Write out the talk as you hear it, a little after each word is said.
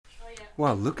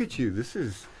Wow, look at you.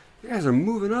 You guys are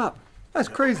moving up. That's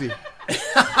crazy.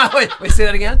 wait, say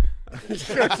that again? You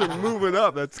guys are moving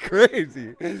up. That's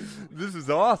crazy. This is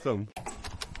awesome.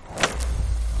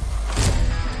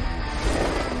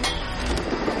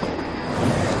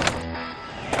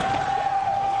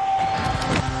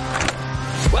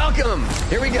 Welcome.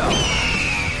 Here we go.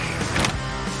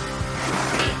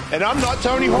 And I'm not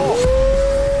Tony Hawk.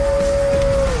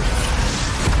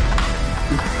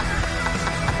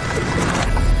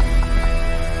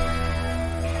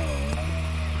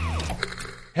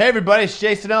 Hey everybody, it's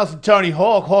Jason Ellis and Tony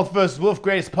Hawk. Hawk vs. Wolf,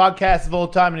 greatest podcast of all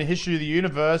time in the history of the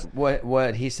universe.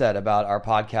 What he said about our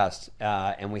podcast,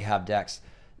 and we have decks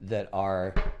that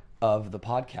are of the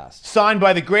podcast. Signed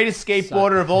by the greatest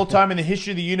skateboarder of all time in the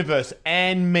history of the universe,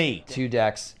 and me. 2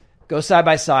 decks. Go side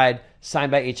by side,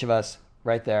 signed by each of us,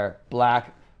 right there.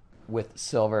 Black with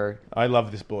silver. I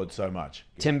love this board so much.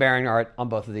 Tim Baring art on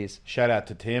both of these. Shout out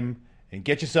to Tim. And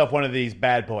get yourself one of these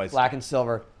bad boys. Black and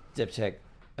silver, diptych.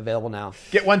 Available now.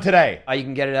 Get one today. You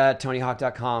can get it at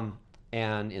TonyHawk.com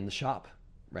and in the shop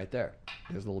right there.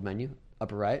 There's a little menu,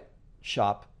 upper right,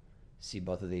 shop. See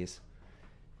both of these.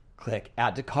 Click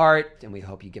add to cart, and we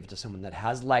hope you give it to someone that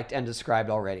has liked and described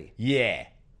already. Yeah.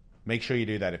 Make sure you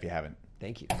do that if you haven't.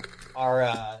 Thank you.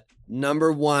 Our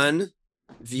number 1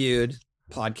 viewed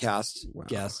podcast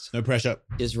guest. No pressure.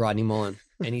 Is Rodney Mullen,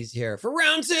 and he's here for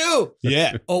round 2.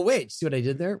 Yeah. Oh, wait. See what I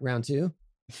did there? Round 2.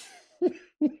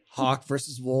 Hawk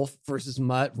versus Wolf versus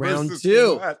Mutt, round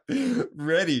 2. Mutt.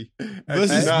 Ready.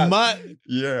 Versus Mutt.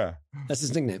 Yeah. That's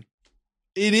his nickname.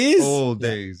 It is. Old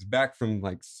days. Back from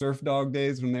like surf dog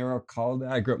days when they were all called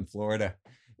that. I grew up in Florida.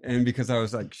 And because I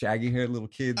was like shaggy haired little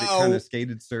kid that kind of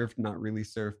skated, surfed, not really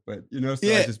surfed, but so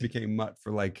I just became Mutt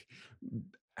for like,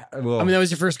 well. I mean, that was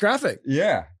your first graphic.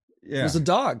 Yeah. Yeah. It was a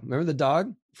dog. Remember the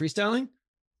dog freestyling?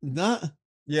 Nah.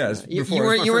 Yeah, you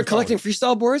weren't collecting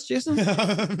freestyle boards, Jason?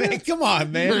 Man, come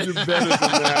on, man. You're better than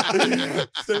that.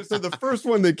 So the first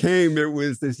one that came, it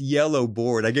was this yellow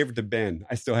board. I gave it to Ben.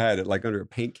 I still had it like under a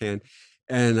paint can.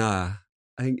 And I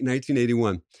think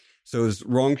 1981. So it was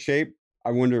wrong shape.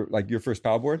 I wonder, like your first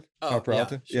power board?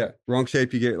 Sure. Yeah. Wrong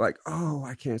shape. You get like, oh,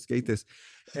 I can't skate this.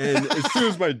 And as soon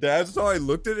as my dad saw it, I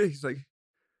looked at it. He's like,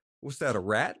 what's that, a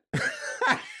rat?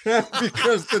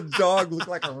 Because the dog looked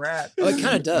like a rat. Oh, it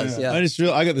kind of does, yeah.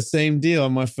 I got the same deal.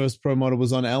 My first pro model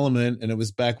was on Element, and it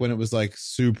was back when it was like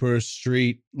super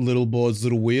street, little boards,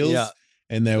 little wheels. Yeah.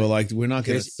 And they were like, we're not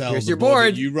going to sell here's the your board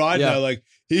board. you ride. Yeah. Now, like,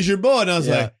 here's your board. And I was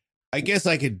like, I guess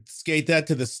I could skate that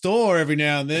to the store every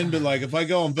now and then, but like if I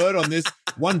go on vert on this,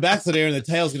 one backslide air and the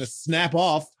tail's going to snap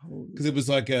off because it was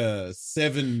like a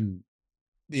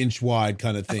 7-inch wide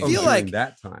kind of thing. I feel like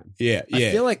that time. Yeah.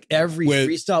 I feel like every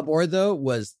freestyle board though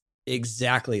was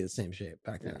exactly the same shape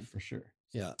back then. Yeah, for sure.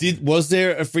 Yeah. Was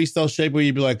there a freestyle shape where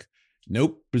you'd be like,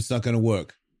 nope, it's not going to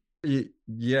work?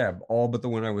 Yeah, all but the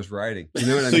one I was riding. You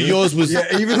know what I mean? So yours was...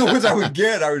 Yeah, even the ones I would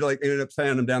get, I would like ended up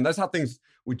sanding them down. That's how things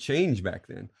would change back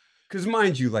then. Because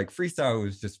mind you, like freestyle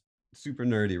was just super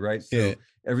nerdy, right? So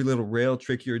every little rail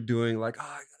trick you're doing, like, oh,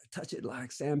 I gotta touch it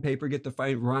like sandpaper, get the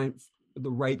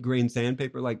right grain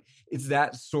sandpaper. Like it's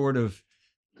that sort of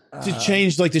to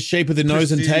change like the shape of the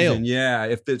nose and tail. Yeah,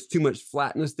 if there's too much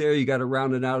flatness there, you got to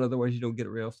round it out. Otherwise, you don't get a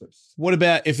rail. What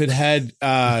about if it had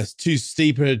too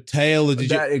steep a tail? Or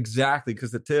exactly,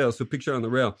 because the tail. So picture on the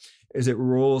rail, as it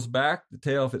rolls back, the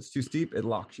tail, if it's too steep, it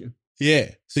locks you.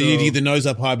 Yeah, so you need to get the nose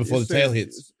up high before the tail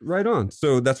hits. Right on.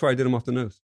 So that's why I did them off the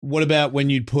nose. What about when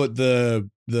you'd put the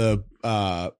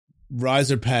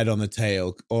riser pad on the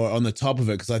tail or on the top of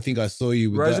it? Because I think I saw you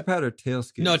with riser pad or tail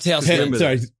skid? No, tail skid.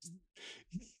 Sorry.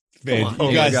 Man,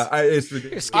 you guys, it's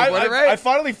ridiculous. I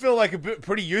finally feel like a bit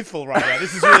pretty youthful right now.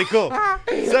 This is really cool.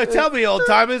 So tell me, old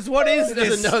timers, what is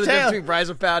this? Doesn't know the difference between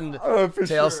riser pad and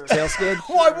tail skid.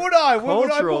 Why would I? Why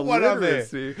would I put one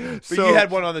literacy. on there? But you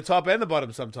had one on the top and the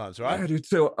bottom sometimes, right? Yeah, dude.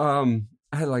 So I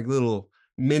had like little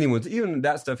mini ones. Even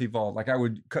that stuff evolved. Like I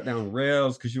would cut down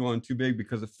rails because you want too big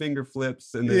because of finger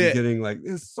flips, and then getting like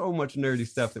there's so much nerdy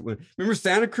stuff that went. Remember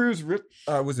Santa Cruz?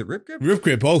 Was it Rip Grip? Rip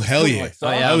Grip. Oh hell yeah!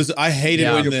 I hated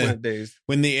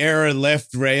when the era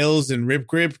left rails and Rip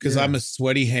Grip because I'm a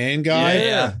sweaty hand guy.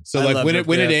 Yeah. So like when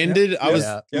it ended, I was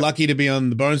lucky to be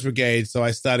on the Bones Brigade, so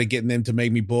I started getting them to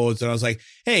make me boards, and I was like,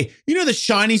 hey, you know the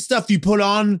shiny stuff you put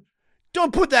on?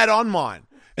 Don't put that on mine.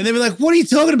 And they were like, what are you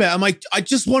talking about? I'm like, I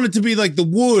just want it to be like the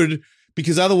wood,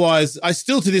 because otherwise, I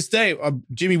still to this day,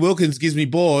 Jimmy Wilkins gives me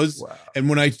bores. Wow. And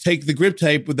when I take the grip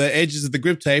tape with the edges of the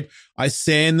grip tape, I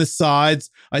sand the sides,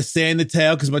 I sand the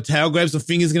tail because my tail grabs, my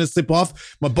finger's going to slip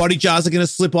off, my body jars are going to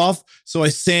slip off. So I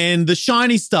sand the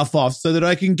shiny stuff off so that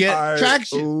I can get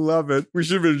traction. I love it. We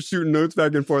should have been shooting notes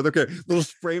back and forth. Okay, little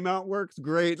spray mount works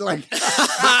great. Like,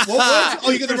 What works?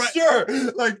 Oh, you got the right.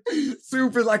 sure. Like,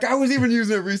 super. Like, I was even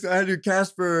using it recently. I had to do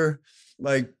Casper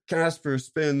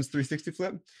spins 360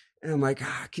 flip. And I'm like,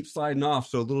 keep sliding off.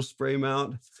 So a little spray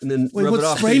mount and then rub it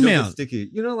off. Spray so you don't get mount? sticky.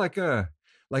 You know, like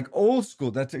old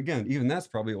school. That's that's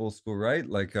probably old school, right?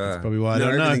 Like, That's probably why I now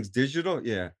don't know. everything's digital.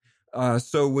 Yeah.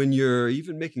 So when you're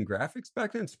even making graphics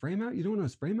back then, spray mount, you don't know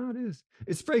what spray mount is?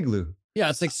 It's spray glue. Yeah,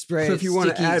 it's like spray. So if you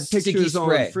want to add pictures on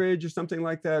spray. the fridge or something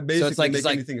like that, basically make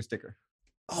anything a sticker.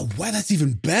 Oh, wow, that's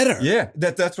even better. Yeah,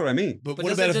 that's what I mean. But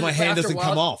what about if my hand doesn't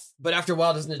come off? But after a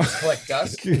while, doesn't it just collect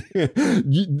dust?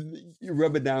 you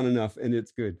rub it down enough and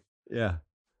it's good. Yeah.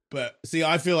 But see,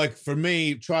 I feel like for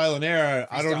me, trial and error,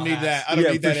 I don't need that. I don't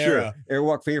Yeah, need for that sure. error.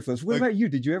 Airwalk finger flips. What Like- about you?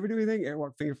 Did you ever do anything?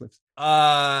 Airwalk finger flips.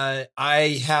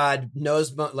 I had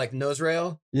nose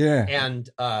rail Yeah. and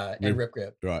rip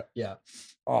grip. Right. Yeah.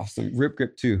 Awesome. Rip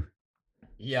grip too.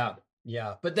 Yeah.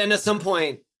 But then at some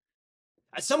point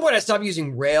I stopped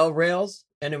using rails,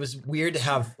 and it was weird to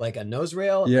have like a nose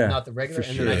rail, Yeah, not the regular. for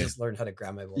And then I sure. just learned how to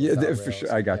grab my ball. Yeah, without for rails.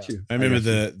 sure. I got Yeah. you. I remember got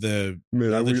you. the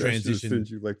Man, I other wish I should have transition. sent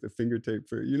you like the finger tape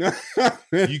for you know.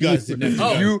 You guys didn't have to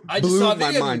Oh, go. You I just blew saw a my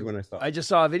video of mind you. when I saw it. I just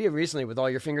saw a video recently with all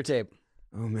your finger tape.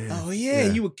 Oh man. Oh yeah,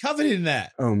 you were covered in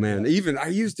that. Oh man. Even I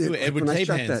used it You were Edward when I Tape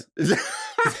shot hands. that.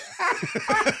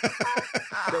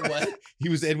 What? He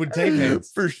was Edward Tape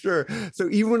hands. For sure. So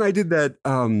even when I did that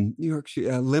New York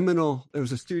liminal, there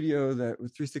was a studio that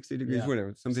was 360 degrees, Yeah.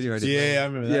 whatever. Some video I did. Yeah, I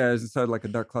remember that. Yeah, it was inside like a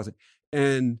dark closet.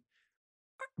 And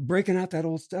breaking out that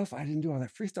old stuff, I didn't do all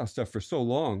that freestyle stuff for so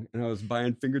long. And I was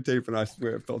buying finger tape and I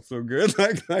swear it felt so good.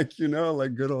 like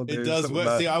good old days. It does Something work.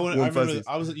 about See, I warm remember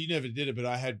fuzzies. you never did it, but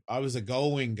I was a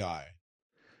Goldwing guy.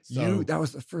 So That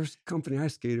was the first company I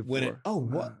skated When for.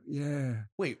 what? Yeah.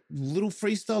 Wait, little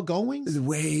freestyle Goldwings? It was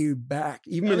way back.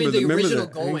 Even I mean, remember the original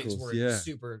the Goldwings ankles, were yeah.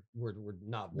 were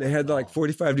not. They had warm at like all.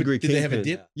 45 degree Did they have a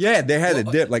kingpin. dip? Yeah, they had a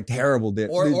Well, dip, like terrible dip.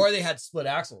 or they had split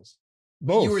axles.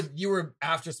 Both. You were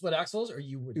after split axles, or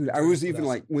you were? Dude, I during was split even axles?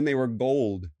 like when they were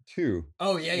gold too.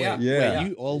 Oh yeah. Yeah. Wait,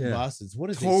 you old Yeah. bastards.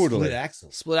 What is Totally. a split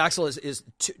axle? Split axle is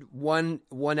one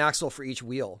axle for each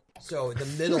wheel. So the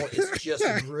middle is just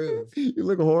a groove. You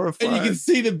look horrified. And you can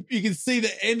see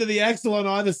the end of the axle on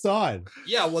either side.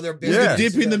 Yeah, well they're With the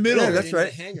dip in the middle. Yeah, that's into the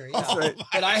right. hanger, That's yeah. right.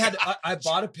 But I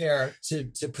bought a pair to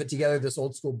put together this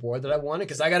old school board that I wanted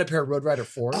because I got a pair of Road Rider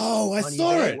 4s. Oh, I on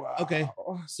saw eBay. it. Okay.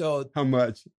 Wow. So How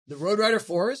much? the Road Rider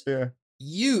 4s Yeah.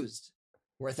 used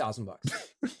were $1,000.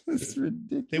 That's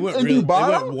ridiculous. They weren't And really you bought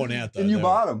they them? weren't worn out though. And you They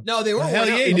bought them. No, they weren't. Hell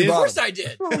worn out. yeah, you Of did. course I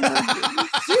did.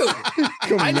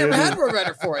 Dude, I never had Road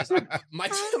Rider 4s. My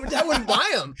dad wouldn't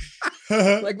buy them.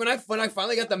 were. Like when I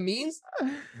finally got the means,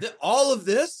 all of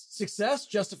this success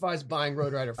justifies buying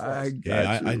Road Rider 4s.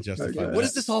 Yeah, I justify that. What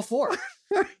is this all for?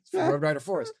 It's for Road Rider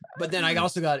 4s. But then I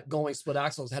also got going split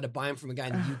axles. Had to buy them from a guy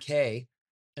in the UK,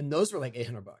 and those were like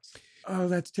 $800. Oh,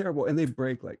 that's terrible. And they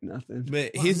break like nothing.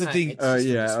 But Well, here's the not- thing. it's just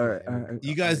Yeah, this all way. right. All right.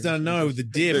 You guys don't know the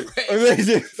dip.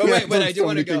 But I do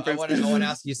want to go. I want to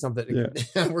ask you something.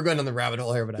 Yeah. We're going on the rabbit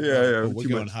hole here, but Yeah. We're too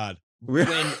going much. hard.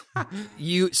 when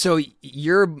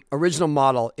your original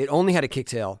model, it only had a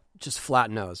kicktail, just flat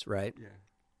nose, right? Yeah.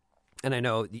 And I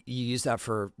know you use that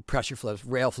for pressure flips,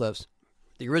 rail flips.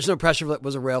 The original pressure flip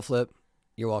was a rail flip.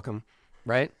 You're welcome,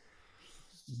 right?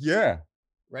 Yeah.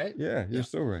 Right? Yeah. You're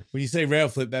so right. When you say rail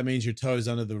flip, that means your toes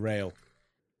under the rail.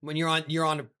 When you're on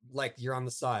the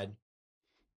side.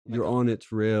 Like You're on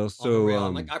its rails. on the So,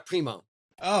 rail, like primo.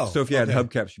 Oh, so if you okay. had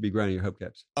hubcaps, you'd be grinding your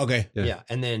hubcaps. Okay. Yeah. Yeah.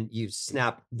 And then you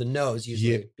snap the nose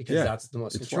usually Yeah. because Yeah. that's the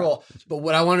most It's control. flat. But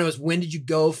what I want to know is when did you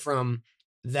go from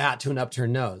that to an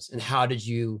upturned nose, and how did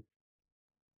you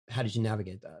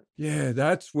navigate that? Yeah,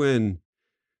 that's when.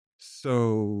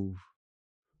 So,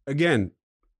 again,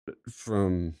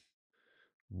 from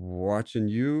watching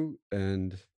you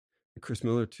and Chris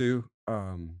Miller too,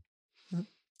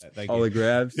 Thank you. Ollie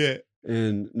grabs Yeah.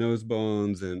 and nose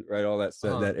bones and all that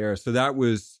stuff, Uh-huh. that era. So that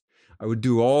was, I would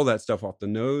do all that stuff off the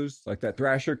nose, like that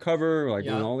Thrasher cover, like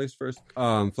Yeah. when Ollie's first,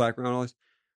 flat ground Ollie's,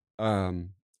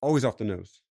 always off the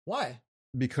nose. Why?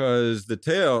 Because the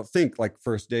tail, think like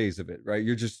first days of it, right?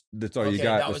 That's all you Okay,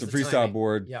 got. that It's was a the freestyle timing.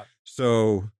 board. Yeah.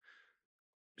 So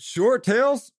short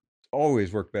tails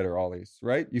always work better ollies,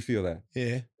 right? You feel that.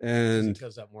 Yeah. And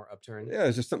Because that more upturn. yeah,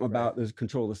 it's just something about there's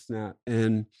control of the snap.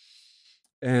 And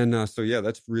so yeah,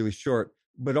 that's really short.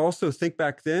 But also think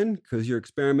back then, because you're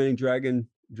experimenting, dragging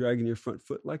your front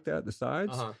foot like that, the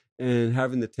sides, and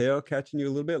having the tail catching you a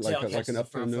little bit, like an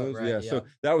up the nose. Right, yeah. So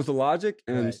that was the logic.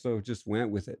 And so just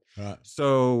went with it. Right.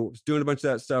 So doing a bunch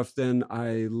of that stuff. Then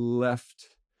I left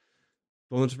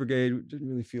Bones Brigade. Didn't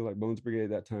really feel like Bones Brigade at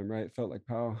that time, right? It felt like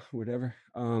POW, whatever.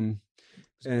 And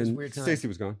Stacy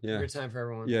was gone. Yeah. Weird time for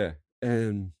everyone. Yeah.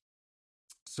 And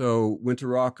so went to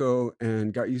Rocco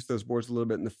and got used to those boards a little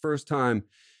bit. And the first time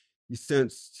you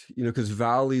sensed, because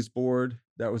Valley's board,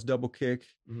 that was double kick.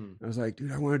 I was like,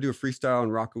 dude, I want to do a freestyle.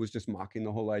 And Rocco was just mocking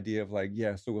the whole idea of like,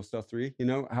 yeah, so we'll sell 3,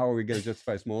 how are we going to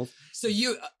justify smalls? So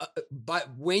you, but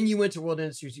when you went to World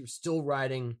Industries, you were still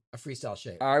riding a freestyle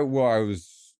shape.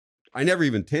 I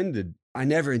never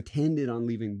intended on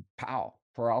leaving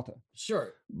Peralta. Sure.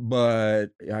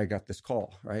 But I got this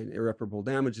call, right? Irreparable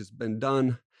damage has been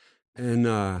done. And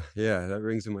that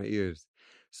rings in my ears.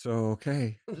 So,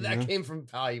 okay. That came from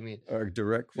POW, you mean? A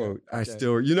direct quote. Okay. I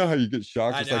still, how you get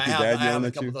shocked? It's like your dad yelling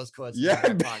at you. Of those quotes. Yeah, I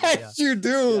bet you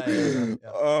do. Yeah.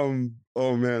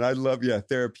 Oh man, I love,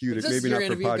 therapeutic. Maybe not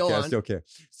for podcast. Okay.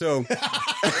 So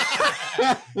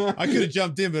I could have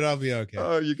jumped in, but I'll be okay.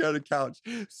 Oh, you got a couch.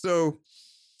 So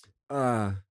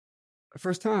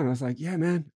first time I was like, yeah,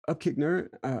 man, up kick nose.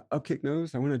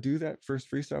 I want to do that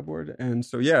first freestyle board. And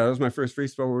so, that was my first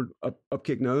freestyle board, up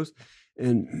kick nose.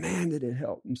 And man, did it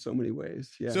help in so many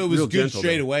ways. Yeah. So it was good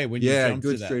straight away when you jumped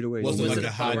good to that. Straight away. Wasn't Was like it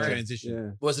a hard bummer? transition.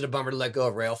 Yeah. Was it a bummer to let go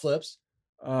of rail flips?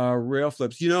 Rail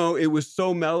flips. It was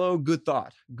so mellow. Good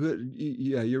thought. Good.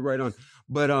 Yeah, you're right on.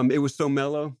 But it was so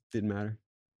mellow. Didn't matter.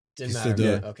 Didn't You matter. still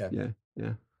do it. Okay.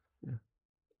 Yeah.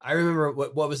 I remember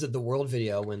what was it, the World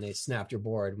video when they snapped your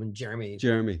board, when Jeremy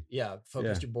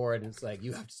focused your board, and it's like,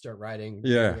 you have to start riding.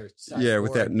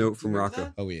 With that note from Rocco.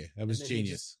 That? Oh yeah, that was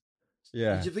genius.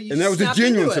 Yeah, But you and that was a snapped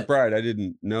genuine into it. surprise. I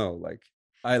didn't know. Like,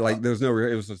 there was no.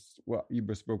 It was just, you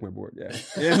just broke my board.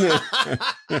 Yeah.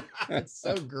 That's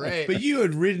so great. But you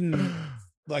had ridden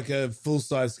like a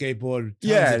full-size skateboard.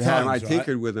 I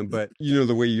tinkered with them, but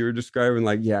the way you're describing,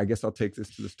 like, I guess I'll take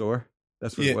this to the store.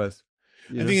 That's what it was.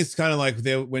 I think it's kind of like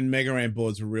when Mega Ramp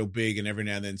boards were real big, and every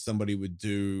now and then somebody would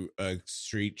do a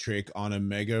street trick on a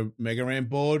Mega Ramp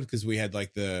board, because we had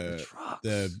like the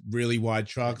really wide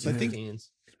trucks. I think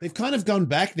they've kind of gone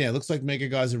back now. It looks like Mega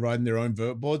guys are riding their own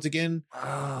vert boards again.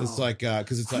 Wow. It's like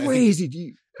because it's like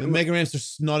crazy. The Mega Ramps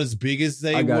are not as big as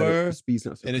they were. The speed's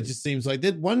not so and crazy. It just seems like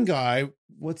that one guy.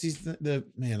 What's his the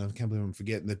man? I can't believe I'm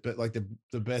forgetting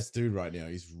the best dude right now.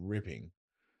 He's ripping.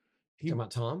 Talking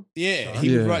about Tom? Yeah,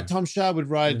 he would ride. Tom Shaw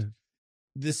would ride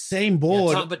the same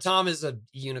board. But Tom is a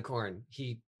unicorn.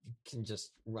 He can just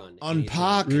run on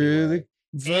park, really,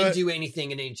 and do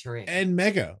anything in any terrain. And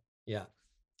Mega, yeah.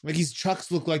 Like his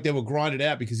trucks looked like they were grinded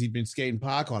out because he'd been skating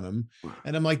park on them.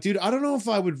 And I'm like, dude, I don't know if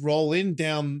I would roll in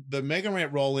down the Mega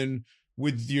Ramp roll in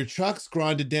with your trucks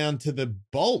grinded down to the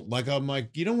bolt. Like, I'm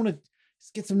like, you don't want to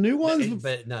get some new ones?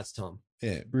 But that's Tom.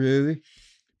 Yeah. Really?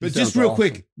 But just real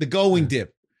quick, the Gullwing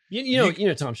dip. You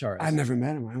know Tom Shaw. I've never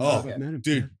met him. Met him.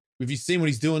 Dude, have you seen what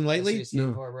he's doing lately?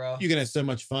 No. Bro. You're gonna have so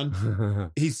much fun.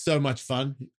 He's so much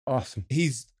fun. Awesome.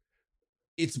 It's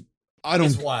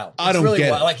wild. It's really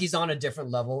get wild. Like he's on a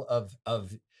different level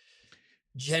of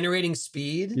generating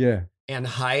speed. Yeah. And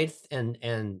height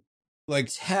and like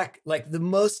tech, like the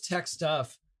most tech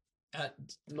stuff at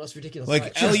the most ridiculous.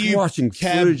 Like just watching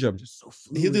footage of just so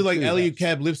fluid. He'll do like LU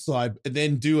cab lip slide and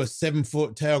then do a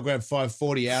 7-foot tail grab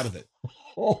 540 out of it.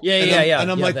 Yeah. And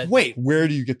I'm like, wait, where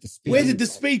do you get the speed? Where did the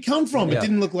speed come from? Yeah. It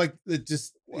didn't look like it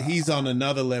just. Wow. He's on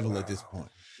another level at this point.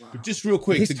 Wow. But just real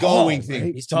quick, the Gullwing thing.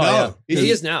 Right? He's tall. No, he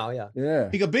is now. Yeah.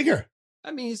 He got bigger.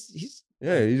 I mean, he's.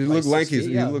 Yeah, he looked like he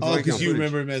looked like because you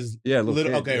remember him as little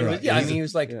kid. Okay, right. Yeah, I mean, he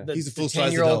was like he's a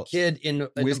full-size 10-year-old kid in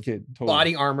kid, totally.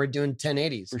 body armor doing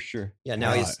 1080s for sure. Yeah,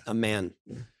 now he's a man.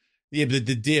 Yeah, but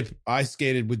the dip, I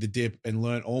skated with the dip and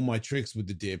learned all my tricks with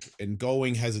the dip. And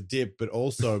Gullwing has a dip, but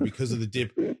also because of the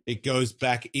dip, it goes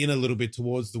back in a little bit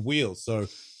towards the wheel. So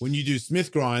when you do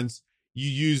Smith grinds, you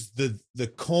use the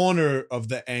corner of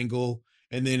the angle,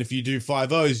 and then if you do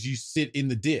 5-0s, you sit in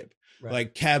the dip. Right.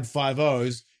 Like cab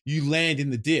 5-0s, you land in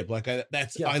the dip. Like I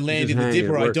land in the dip,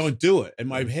 or I don't do it. And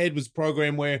my head was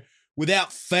programmed where,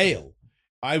 without fail,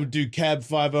 I would do cab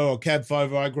 5-0 or cab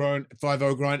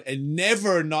 5-0 grind and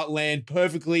never not land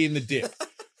perfectly in the dip.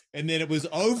 And then it was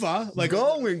over. Like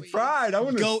Gullwing pride. I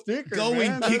want to sticker.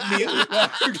 Gullwing kicked me.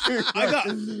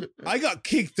 I got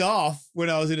kicked off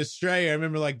when I was in Australia. I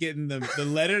remember like getting the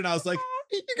letter, and I was like,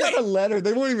 You got a letter.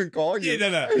 They won't even call you. Yeah,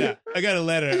 no. I got a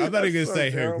letter. I'm not even going to That's so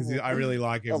say who because terrible. I really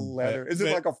like him. A letter. Is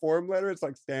it like a form letter? It's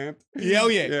like stamped. Yeah,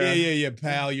 yeah.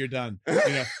 Pal, you're done. You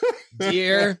know?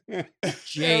 Dear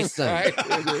Jason, Right?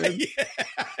 Yeah,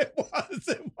 it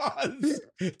was.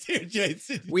 Dear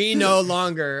Jason. we no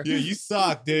longer. Yeah, you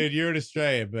suck, dude. You're in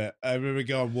Australia. But I remember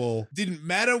going, well, didn't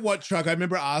matter what truck. I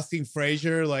remember asking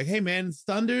Fraser, like, hey, man,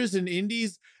 Thunders and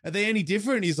Indies, are they any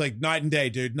different? He's like, night and day,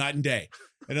 dude, night and day.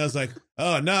 And I was like,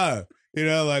 oh, no. You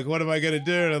know, like, what am I going to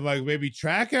do? And I'm like, maybe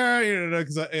tracker? You know,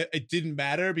 because it didn't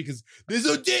matter because there's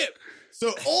no dip.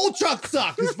 So all trucks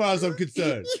suck as far as I'm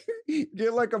concerned.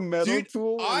 Get like a metal Dude,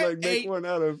 tool and I like make ate- one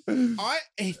out of. I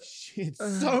ate shit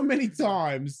so many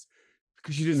times.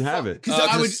 Because you didn't have it.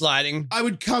 Because Sliding. I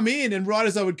would come in, and right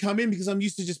as I would come in, because I'm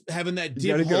used to just having that You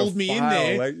gotta dip get a hold me in file,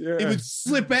 there, like, yeah. it would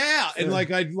slip out, and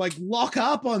like I'd like lock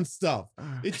up on stuff.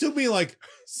 It took me like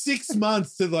 6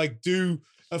 months to like do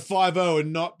a 5.0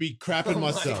 and not be crapping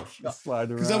myself Slide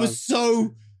because I around. was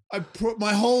so.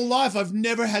 My whole life, I've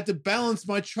never had to balance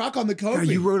my truck on the Yeah, Kobe.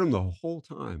 you rode them the whole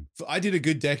time. I did a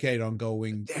good decade on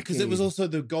Gullwing because it was also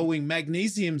the Gullwing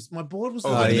magnesiums. My board was Oh,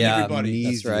 better than yeah. everybody.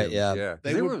 That's right, yeah.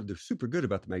 They're super good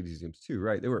about the magnesiums too,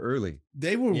 right? They were early.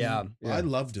 They were. Yeah. I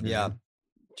loved them. Yeah. man.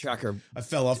 Tracker I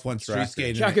fell off once street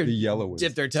skating. Tracker The yellow ones.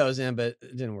 dipped their toes in, but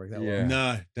it didn't work that Yeah.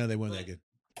 well. No, they weren't that good.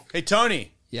 Hey,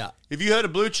 Tony, Yeah. have you heard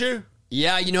of Blue Chew?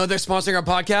 Yeah, you know they're sponsoring our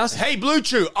podcast? Hey, Blue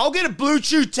Chew, I'll get a Blue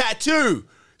Chew tattoo.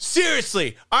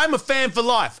 Seriously, I'm a fan for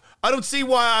life. I don't see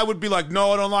why I would be like,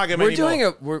 no, I don't like him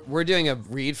anymore. We're doing a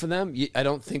read for them. I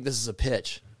don't think this is a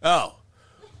pitch. Oh.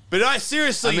 But I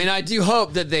seriously... I mean, I do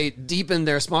hope that they deepen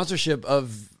their sponsorship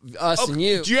of us and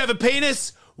you. Do you have a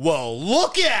penis? Well,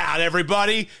 look out,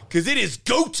 everybody, because it is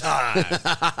go time.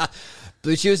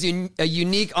 Blue Chew is a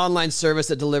unique online service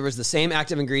that delivers the same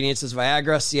active ingredients as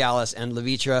Viagra, Cialis, and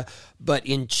Levitra, but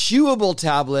in chewable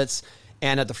tablets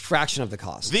and at the fraction of the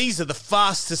cost. These are the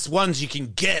fastest ones you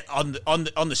can get on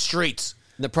the streets.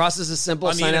 The process is simple.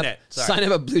 On the internet. Sorry. Sign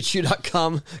up at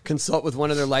BlueChew.com, consult with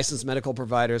one of their licensed medical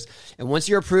providers, and once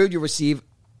you're approved, you'll receive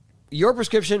your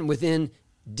prescription within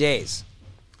days.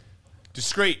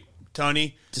 Discreet,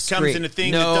 Tony. Discreet. Comes in a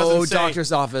thing no that doesn't say...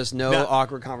 doctor's office, no No.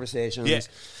 awkward conversations. Yeah.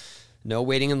 No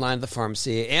waiting in line at the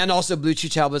pharmacy. And also, Blue Chew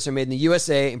tablets are made in the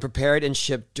USA and prepared and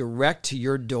shipped direct to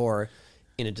your door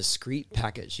in a discreet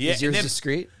package. Yeah, Is yours and then-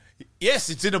 discreet? Yes,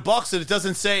 it's in a box and it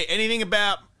doesn't say anything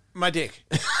about my dick.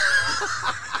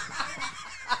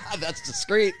 That's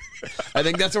discreet. I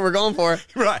think that's what we're going for.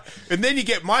 Right. And then you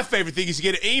get my favorite thing is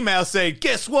you get an email saying,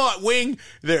 guess what, Wing?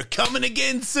 They're coming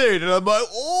again soon. And I'm like,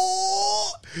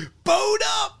 oh, bone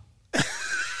up.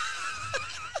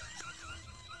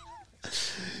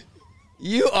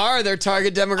 You are their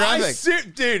target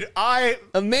demographic. Dude,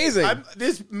 Amazing.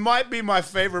 this might be my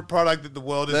favorite product that the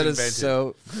world has That invented. is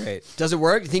so great. Does it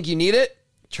work? You think you need it?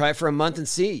 Try it for a month and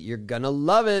see. You're going to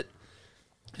love it.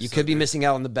 You could be missing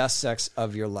out on the best sex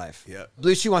of your life. Yeah.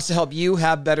 Blue Chew wants to help you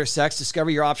have better sex.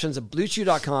 Discover your options at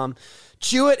BlueChew.com.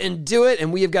 Chew it and do it.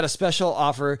 And we have got a special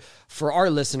offer for our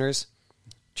listeners.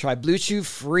 Try Blue Chew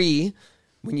free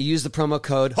when you use the promo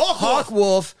code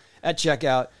HawkWolf at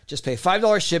checkout. Just pay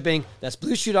 $5 shipping. That's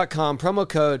BlueChew.com. Promo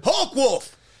code. Hawk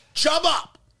Wolf, chub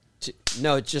up.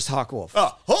 No, it's just HawkWolf.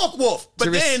 Oh, Hawk Wolf,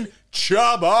 but then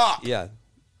chub up. Yeah.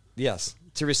 Yes.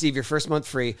 To receive your first month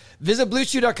free. Visit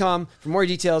BlueChew.com for more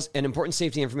details and important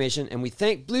safety information. And we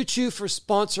thank Blue Chew for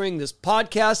sponsoring this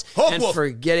podcast and for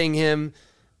getting him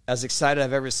as excited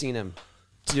I've ever seen him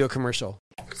to do a commercial.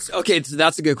 Okay, so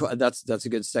that's a good that's a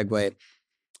good segue.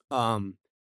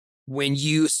 When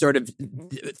you sort of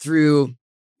through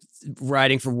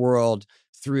riding for World,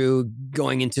 through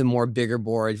going into more bigger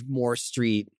board, more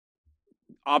street,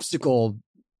 obstacle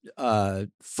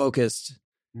focused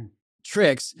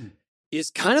tricks, is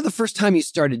kind of the first time you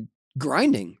started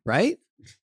grinding, right?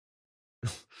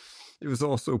 It was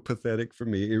all so pathetic for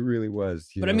me. It really was.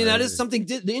 But I mean, that is something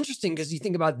interesting because you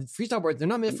think about the freestyle boards, they're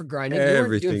not meant for grinding. You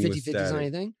weren't doing Everything was 50-50s on static.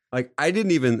 anything. Like, I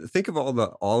didn't even think of all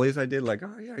the ollies I did. Like,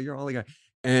 oh, yeah, you're ollie guy.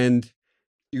 And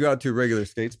you go out to a regular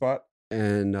skate spot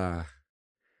and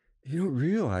you don't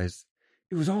realize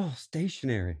it was all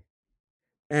stationary.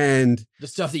 And The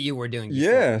stuff that you were doing before.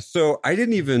 yeah, so I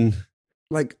didn't even,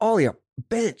 like, ollie up,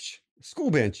 bench, school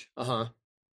bench. Uh-huh.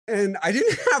 And I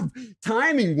didn't have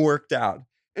timing worked out.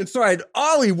 And so I'd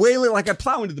ollie way like I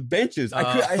plow into the benches. I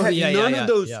had none of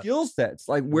those skill sets,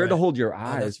 like where to hold your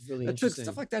eyes. That's really That took interesting.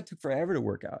 stuff like that took forever to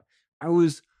work out. I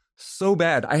was so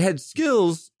bad. I had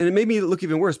skills, and it made me look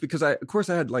even worse because of course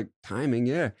I had like timing,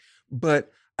 yeah,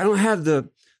 but I don't have the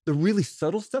really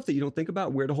subtle stuff that you don't think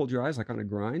about, where to hold your eyes, like on a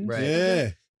grind. Right. Yeah.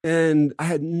 And I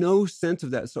had no sense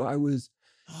of that, so I was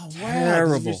Oh, wow.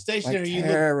 Terrible. If you're stationary, Like, you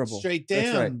terrible. look straight That's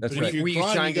down. right. That's But right. if you're Were you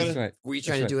climbing, trying you gotta... to- Right. Were you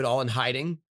trying to That's do it all in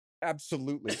hiding?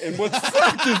 Absolutely. And what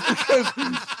sucked is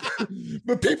because,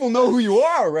 but people know who you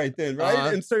are right then, right? Uh-huh.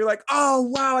 And so you're like, oh,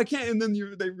 wow, I can't. And then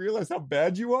they realize how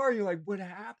bad you are. You're like, what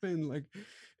happened? Like,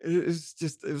 it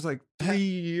was like 3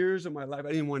 years of my life.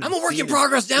 I didn't want to I'm a be work in seen.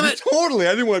 progress, damn it. Totally.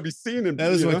 I didn't want to be seen. That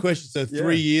was my know? question. So Yeah.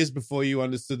 3 years before you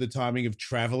understood the timing of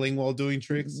traveling while doing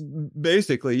tricks?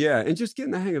 Basically, yeah. And just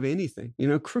getting the hang of anything,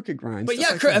 crooked grind. But stuff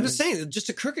yeah, like that. I'm just saying, just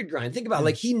a crooked grind. Think about it,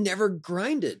 like he never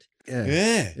grinded Yeah.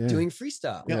 Yeah. doing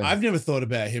freestyle. Yeah, Yeah. I've never thought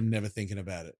about him never thinking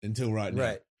about it until right now.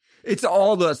 Right. It's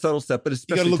all the subtle stuff, but You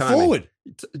especially got to look timing. forward.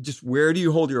 Just where do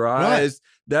you hold your eyes?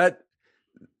 That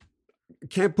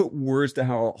can't put words to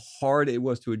how hard it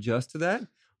was to adjust to that.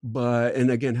 And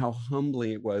again, how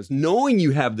humbling it was knowing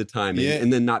you have the timing Yeah.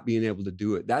 and then not being able to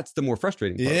do it. That's the more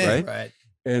frustrating part, Yeah. right? Right.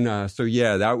 And so,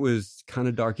 yeah, that was kind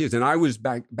of dark years. And I was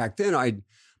back then, I'd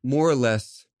more or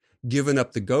less given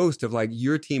up the ghost of like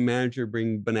your team manager,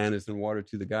 bring bananas and water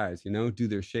to the guys, do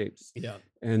their shapes. Yeah.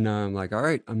 And I'm like, all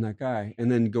right, I'm that guy.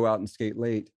 And then go out and skate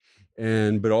late.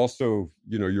 But also,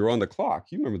 you're on the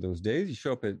clock. You remember those days? You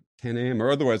show up at 10 a.m. or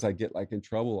otherwise I get like in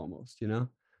trouble almost,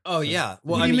 Oh yeah.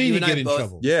 Well, What do you mean you you and get I in both,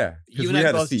 trouble? Yeah. Because You we and I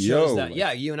had a both CEO. chose that. like-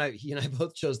 Yeah, he and I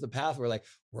both chose the path.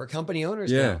 We're company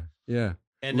owners Yeah. now. Yeah.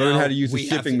 And Learn now how to use a we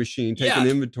have shipping to- machine, take Yeah. an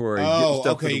inventory, Oh, get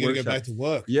stuff okay. to You the got to go workshop. back to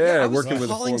work. Yeah, I was working with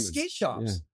a calling foreman. skate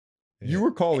shops. You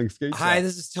were calling skate Hi, shops.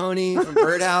 this is Tony from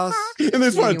Birdhouse. And they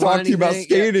just want You to talk want to you about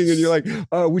anything? Yeah. skating, and you're like,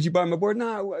 would you buy my board?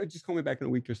 No, just call me back in a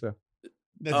week or so.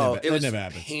 It was never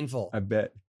happens. painful. I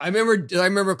bet. I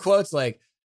remember quotes like,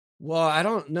 "Well, I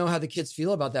don't know how the kids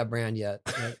feel about that brand yet."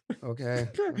 Like, okay,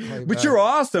 I'll call you But back. you're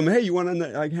awesome. Hey, you want to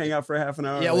like hang out for half an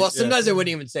hour? Yeah, Like, well, sometimes I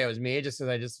wouldn't even say it was me, just because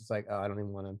I just was like, "Oh, I don't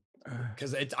even want to,"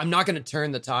 because I'm not going to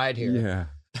turn the tide here. Yeah.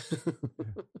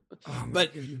 Oh, my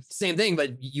But goodness. same thing.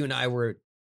 But you and I were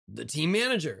the team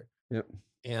manager. Yep.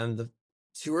 And the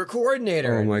tour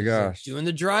coordinator. Oh, and my just, like, gosh. doing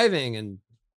the driving and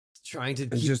trying to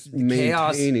And keep just the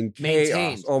chaos maintaining chaos.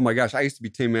 maintained. Oh my gosh, I used to be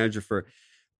team manager for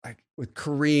with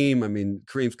Kareem. I mean,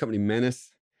 Kareem's company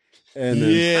Menace. And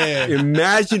then Yeah.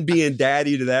 imagine being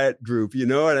daddy to that group. You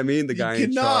know what I mean? The You guy in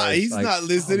cannot. charge. He's not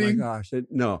listening. Oh my gosh.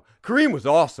 No. Kareem was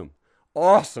awesome.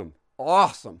 Awesome.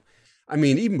 I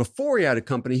mean, even before he had a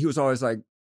company, he was always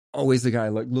the guy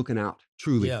like looking out.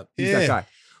 Truly. Yeah. He's Yeah. that guy.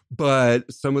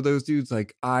 But some of those dudes,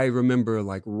 like I remember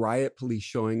like riot police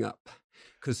showing up.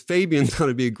 Because Fabian thought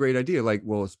it'd be a great idea. Like,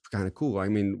 well, it's kind of cool. I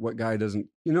mean, what guy doesn't,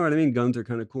 you know what I mean? Guns are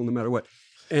kind of cool no matter what.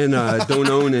 And don't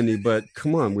own any, but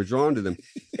come on, we're drawn to them.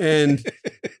 And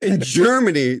in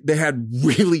Germany, they had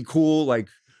really cool, like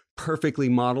perfectly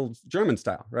modeled German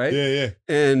style, right? Yeah.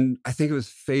 And I think it was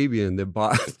Fabian that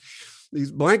bought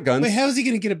these blank guns. Wait, how is he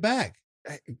going to get it back?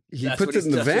 He That's puts what it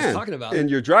in the that's what he's van. talking about. And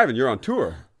you're driving, you're on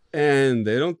tour. And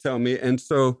they don't tell me. And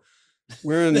so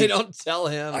we're in They don't tell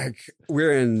him. like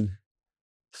we're in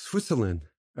Switzerland,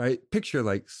 right? Picture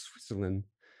like Switzerland,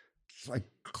 like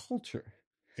culture.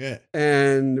 Yeah.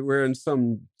 And we're in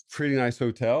some pretty nice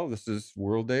hotel. This is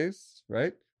World Days,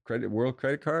 right? World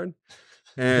credit card.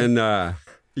 And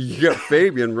you got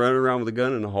Fabian running around with a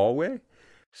gun in the hallway,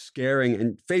 scaring.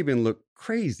 And Fabian looked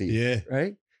crazy. Yeah.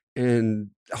 Right? And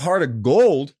heart of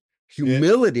gold,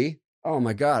 humility. Oh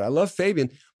my God, I love Fabian.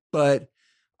 But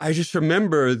I just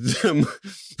remember them.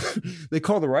 They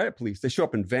call the riot police. They show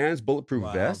up in vans, bulletproof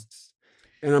Wow. vests.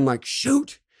 And I'm like,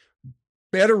 shoot,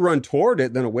 better run toward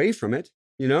it than away from it,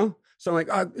 you know? So I'm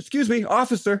like, excuse me,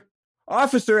 officer,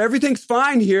 everything's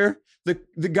fine here.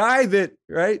 The guy that,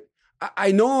 right?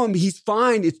 I know him, he's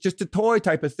fine. It's just a toy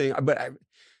type of thing.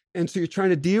 And so you're trying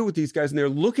to deal with these guys and they're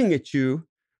looking at you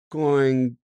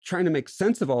trying to make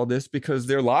sense of all this because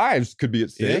their lives could be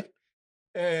at stake. Yeah.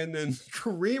 And then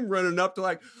Kareem running up to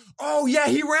like, oh yeah,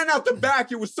 he ran out the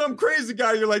back. It was some crazy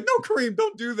guy. You're like, no, Kareem,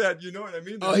 don't do that. You know what I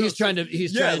mean? Oh, he's trying to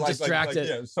distract it.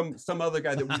 Yeah, some other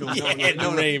guy that we don't know. Yeah,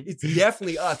 No, it's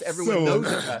definitely us. Everyone So- knows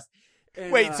it's us. And,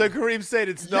 Wait, so Kareem said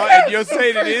it's not, yes, and you're some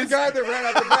saying it crazy is? guy that ran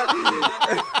out the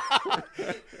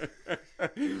back.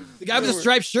 The guy with the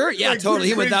striped shirt? Yeah, Like, totally.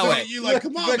 He went that way. You like,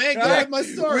 come on, man, go with my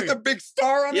story. With a big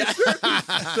star on Yeah. his shirt.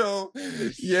 So,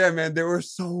 yeah, man, there were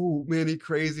so many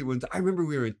crazy ones. I remember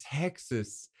we were in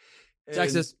Texas. and-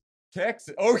 Texas.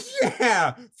 Oh,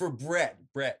 yeah. For Brett.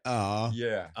 Aw.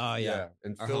 Yeah. Oh, yeah.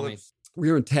 And Our Phillips. We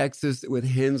were in Texas with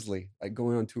Hensley, like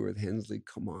going on tour with Hensley.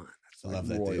 Come on. That's I like love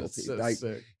that dude. royalty. So Like,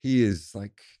 sick. he is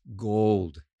like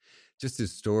gold. Just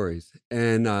his stories.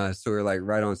 And so we're like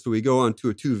right on. So we go on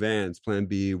tour, 2 vans, Plan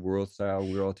B, World Style.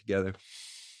 We're all together.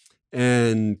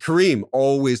 And Kareem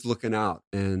always looking out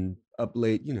and up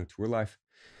late, you know, tour life.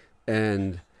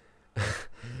 And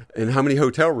And how many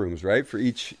hotel rooms, right? For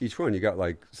each one, you got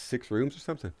like 6 rooms or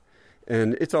something.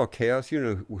 And it's all chaos. You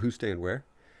know who's staying where.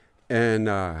 And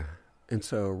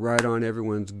so right on,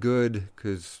 everyone's good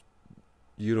because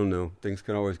you don't know. Things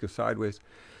can always go sideways.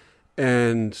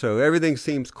 And so everything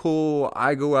seems cool.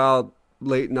 I go out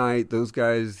late night. Those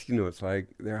guys, you know, it's like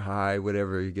they're high,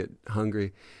 whatever. You get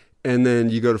hungry. And then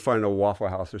you go to find a Waffle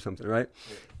House or something, right?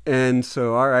 Yeah. And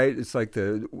so, all right, it's like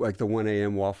the 1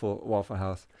 a.m. Waffle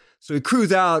House. So we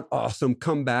cruise out, awesome,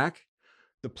 come back.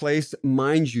 The place,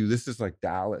 mind you, this is like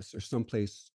Dallas or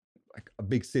someplace like a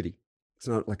big city. It's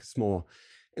not like a small.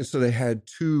 And so they had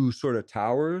 2 sort of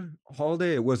tower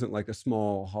Holiday. It wasn't like a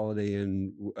small Holiday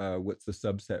Inn, what's the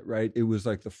subset, right? It was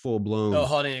like the full blown. Oh,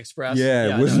 Holiday Inn Express.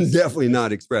 Yeah, it was definitely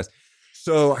not Express.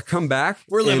 So I come back.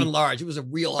 We're living large. It was a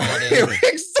real Holiday Inn.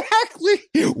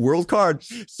 Exactly. World card.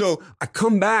 So I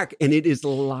come back and it is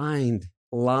lined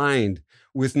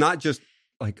with not just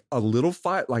like a little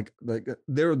fire, like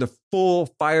there are the full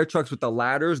fire trucks with the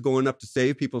ladders going up to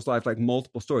save people's life, like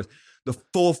multiple stories. The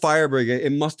full fire brigade,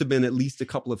 it must have been at least a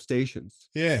couple of stations.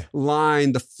 Yeah.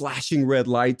 Lined, the flashing red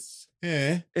lights.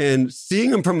 Yeah. And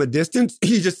seeing them from a distance,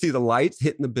 you just see the lights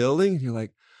hitting the building. And you're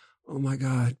like, oh my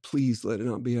God, please let it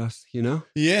not be us, you know?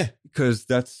 Yeah. Because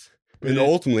that's, and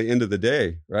ultimately, end of the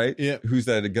day, right? Yeah. Who's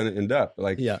that going to end up?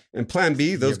 Like, yeah. And plan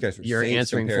B, those guys are you're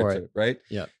answering for it, right?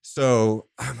 Yeah. So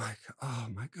I'm like, oh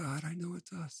my God, I know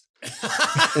it's us.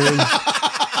 And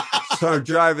so I'm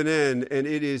driving in, and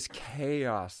it is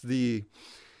chaos. The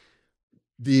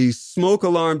smoke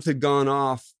alarms had gone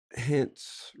off.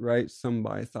 Hence, right?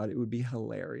 Somebody thought it would be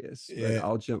hilarious. Yeah. But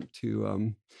I'll jump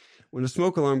to when the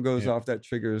smoke alarm goes off, that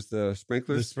triggers the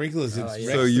sprinklers. The sprinklers.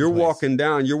 So you're walking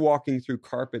down, you're walking through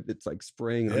carpet that's like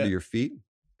spraying under your feet.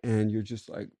 And you're just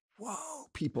like, whoa,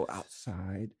 people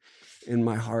outside. And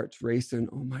my heart's racing.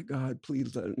 Oh my God,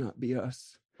 please let it not be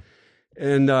us.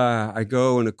 And I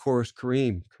go, and of course,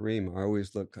 Kareem, I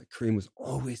always look like Kareem was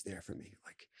always there for me.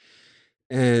 Like,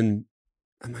 and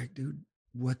I'm like, dude,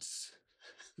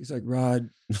 he's like,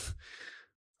 Rod,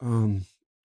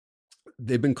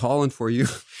 they've been calling for you.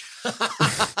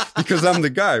 Because I'm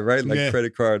the guy, right? Like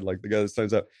credit card, like the guy that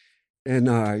signs up. And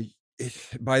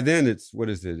by then it's, what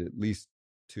is it? At least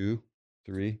 2,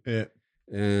 3. Yeah.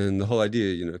 And the whole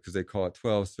idea, you know, because they call at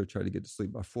 12, so try to get to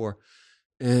sleep by 4.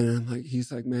 And I'm like,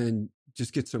 he's like, man,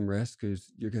 just get some rest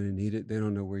because you're going to need it. They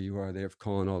don't know where you are. They're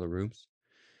calling all the rooms.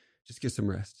 Just get some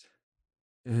rest.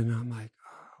 And I'm like,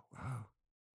 oh, wow.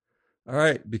 All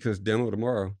right, because demo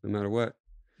tomorrow, no matter what.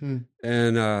 And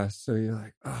so you're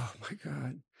like, oh my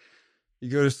God. You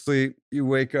go to sleep, you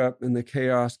wake up in the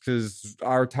chaos because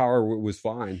our tower was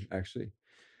fine, actually.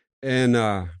 And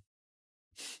I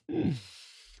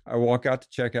walk out to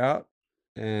check out,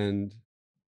 and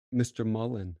Mr.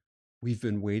 Mullen, we've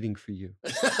been waiting for you.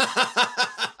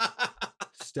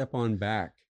 Step on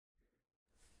back.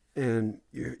 And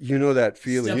you know that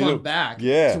feeling. Step on back?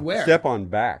 Yeah. To where? Step on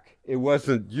back. It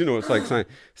wasn't, you know, it's like saying,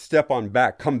 step on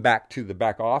back, come back to the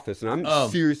back office. And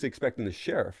I'm seriously expecting the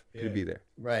sheriff to be there.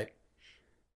 Right.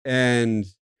 And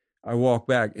I walk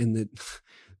back, and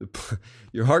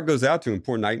your heart goes out to him,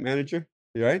 poor night manager,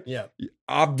 right? Yeah.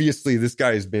 Obviously, this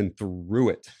guy has been through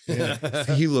it. Yeah.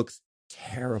 He looks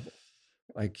terrible.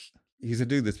 Like, he's a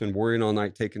dude that's been worrying all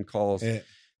night, taking calls, and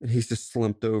he's just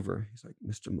slumped over. He's like,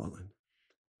 Mr. Mullen,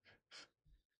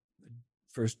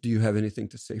 first, do you have anything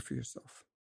to say for yourself?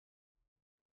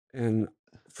 And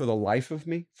for the life of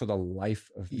me,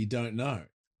 you don't know.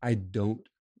 I don't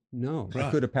know. Right.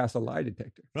 I could have passed a lie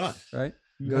detector. Right.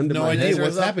 You have no idea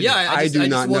what's happening. Yeah, I do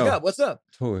not woke know. Up. What's up?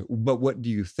 Totally. But what do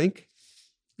you think?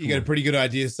 You got a pretty good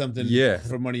idea something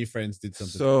from one of your friends did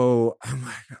something. So I'm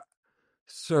like,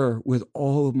 sir, with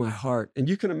all of my heart. And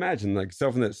you can imagine, like,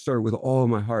 self in that, sir, with all of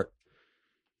my heart.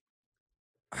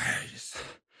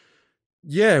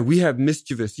 We have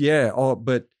mischievous.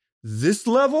 But this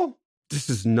level, this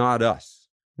is not us.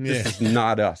 This is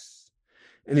not us.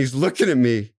 And he's looking at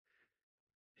me.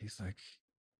 He's like,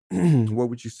 what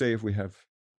would you say if we have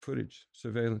footage,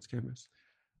 surveillance cameras?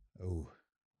 Oh.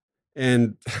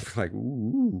 And I'm like,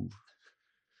 ooh.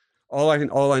 All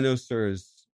I know, sir,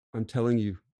 is I'm telling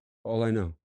you all I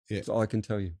know. Yeah. That's all I can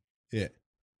tell you. Yeah.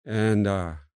 And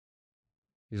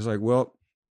he's like, well,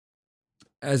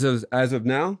 as of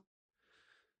now,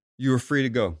 you are free to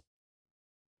go.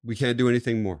 We can't do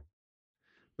anything more.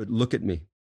 But look at me.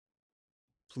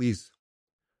 Please,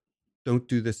 don't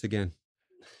do this again.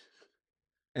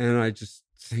 And I just,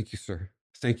 thank you, sir.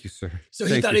 Thank you, sir. So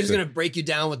he thought he was going to break you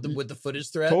down with the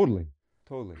footage threat? Totally.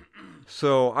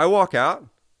 So I walk out,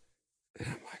 and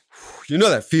I'm like, you know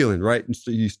that feeling, right? And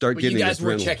so you start getting. You guys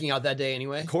were checking out that day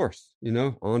anyway? Of course,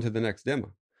 on to the next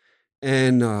demo.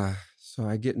 And so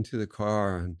I get into the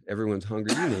car and everyone's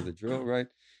hungry. You know the drill, right?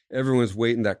 Everyone's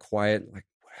waiting, that quiet, like,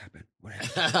 what happened? What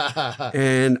happened?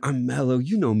 And I'm mellow.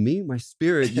 You know me, my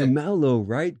spirit. You're mellow,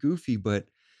 right? Goofy. But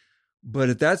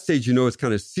at that stage, you know, it's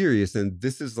kind of serious. And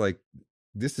this is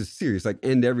serious. Like,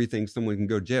 end everything. Someone can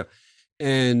go to jail.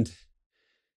 And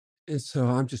so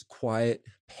I'm just quiet,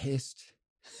 pissed,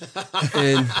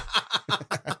 and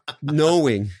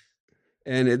knowing.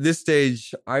 And at this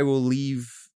stage, I will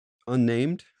leave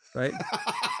unnamed, right?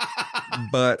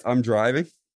 But I'm driving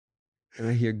and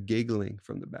I hear giggling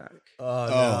from the back.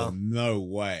 Oh, no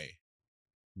way.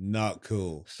 Not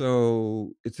cool.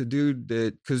 So it's a dude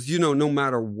that, because, you know, no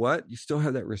matter what, you still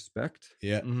have that respect.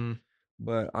 Yeah. Mm-hmm.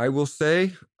 But I will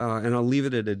say, and I'll leave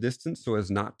it at a distance so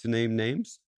as not to name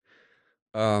names.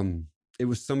 It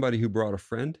was somebody who brought a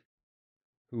friend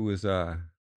who was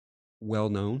well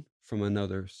known from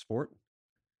another sport.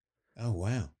 Oh,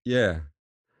 wow. Yeah.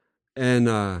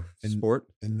 And sport.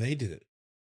 And they did it.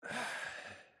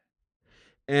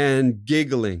 And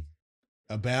giggling.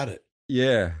 About it.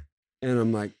 Yeah. And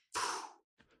I'm like,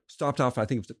 stopped off. I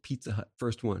think it was the Pizza Hut,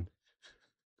 first one.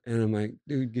 And I'm like,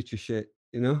 dude, get your shit,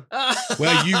 you know?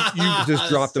 Well, you just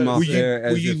dropped them off there.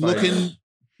 Were you looking?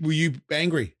 Were you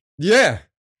angry? Yeah.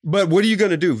 But what are you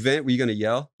going to do? Vent? Were you going to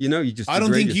yell? You know, you just. I don't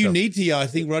degrade think you yourself. need to yell. I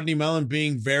think Rodney Mullen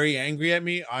being very angry at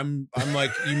me. I'm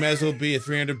like, you may as well be a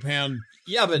 300-pound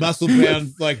muscle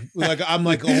pound. Like I'm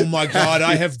like, oh my God,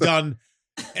 I have done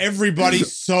everybody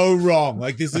so wrong.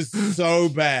 Like, this is so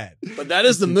bad. But that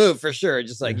is the move for sure.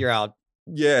 Just like, you're out.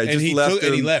 Yeah. And he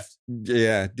left.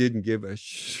 Yeah. Didn't give a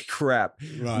crap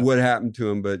what happened to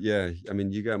him. But yeah, I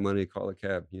mean, you got money to call a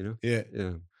cab, you know? Yeah.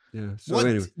 Yeah. Yeah. So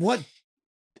anyway.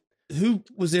 Who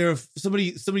was there?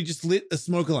 Somebody just lit a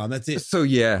smoke alarm. That's it. So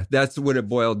yeah, that's what it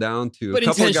boiled down to. But a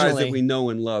couple of guys intentionally. that we know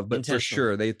and love, but for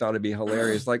sure they thought it'd be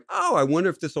hilarious. Like, oh, I wonder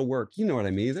if this will work. You know what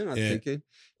I mean? They're not thinking.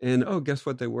 And oh, guess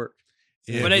what? They work.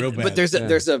 Yeah, but there's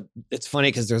a it's funny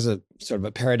because there's a sort of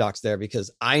a paradox there, because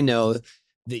I know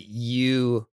that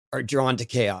you are drawn to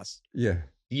chaos. Yeah.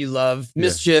 You love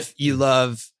mischief. You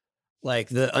love like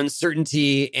the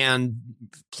uncertainty and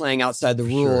playing outside the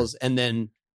rules, and then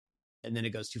it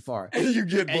goes too far. And you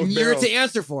get and you're to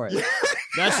answer for it.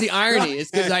 That's the irony. It's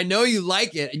because I know you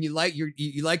like it and you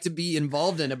like to be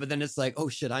involved in it, but then it's like, oh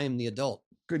shit, I am the adult.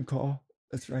 Good call.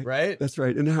 That's right. Right? That's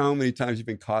right. And how many times you've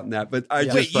been caught in that? But I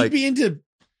just Wait, like, you'd be into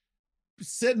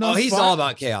setting off he's fire? all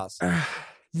about chaos.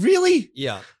 Really?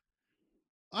 Yeah.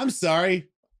 I'm sorry.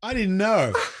 I didn't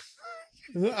know.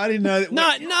 I didn't know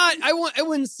that. I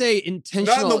wouldn't say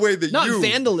intentional. Not in the way that not you.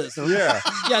 vandalism. Yeah.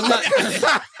 Yeah, not,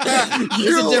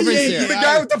 You're a difference here. The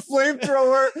guy with the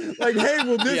flamethrower, like, hey,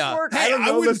 will this work? Hey,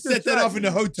 I wouldn't set that off in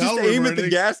a hotel just room. aim or at the anything.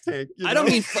 gas tank. You I know?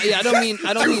 don't mean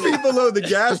 2 feet below the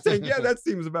gas tank. Yeah, that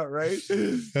seems about right.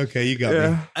 Okay, you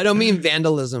got me. I don't mean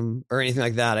vandalism or anything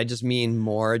like that. I just mean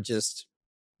more just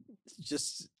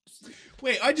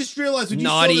Wait, I just realized when you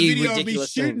naughty, saw the video of me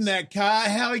ridiculous shooting things. that car,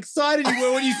 how excited you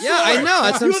were when you saw Yeah, I it. know.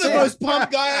 That's what You're I'm the saying. most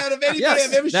pumped guy out of anybody Yes,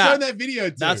 I've ever that. shown that video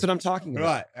to. That's what I'm talking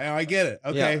about. Right, I get it.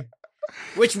 Okay. Yeah.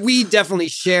 Which we definitely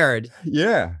shared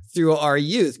Yeah. through our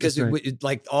youth, because That's right.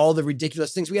 like all the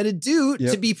ridiculous things we had to do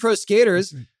Yep. to be pro skaters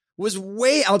That's right. was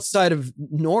way outside of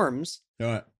norms All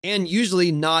right. and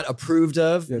usually not approved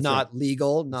of, That's not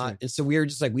legal, not. right. And so we were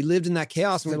just like, we lived in that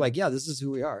chaos, and we were like, yeah, this is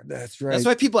who we are. That's right. That's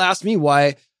why people ask me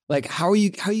why, like, how are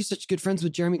you such good friends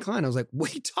with Jeremy Klein? I was like, what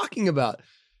are you talking about?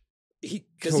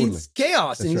 Because Totally. he's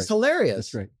chaos and That's he's hilarious.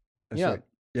 That's right. That's Yeah. right.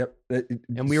 Yep.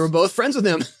 And we were both friends with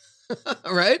him.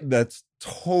 Right? That's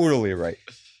totally right.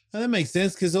 And that makes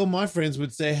sense because all my friends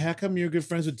would say, "How come you're good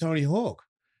friends with Tony Hawk?"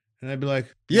 And I'd be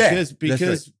like, Yeah,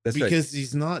 because that's right.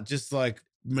 he's not just like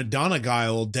Madonna guy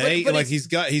all day. But like he's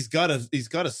got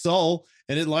a soul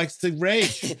and it likes to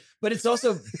rage. But it's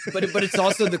also it's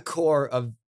also the core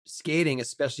of skating,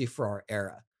 especially for our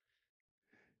era.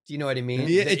 Do you know what I mean?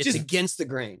 Yeah, It's against the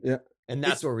grain. Yeah. And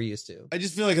that's what we're used to. I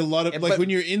just feel like a lot of But- when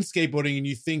you're in skateboarding and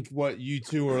you think what you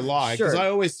two are like, because Sure. I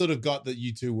always sort of got that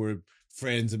you two were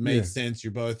friends. It made Yeah. sense.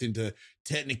 You're both into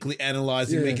technically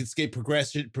analyzing, Yeah. making skate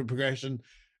progression,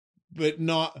 but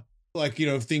not like,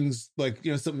 things like,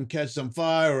 something catches on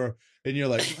fire and you're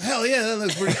like, hell yeah, that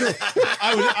looks pretty cool.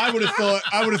 I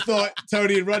would have thought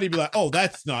Tony and Rodney be like, oh,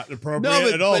 that's not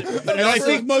appropriate at all. but and I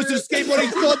think most of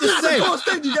skateboarding's not the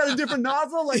same. You got a different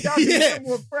nozzle? Like, how Yeah.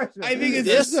 more pressure? I think it's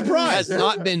This a surprise. has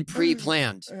not been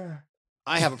pre-planned.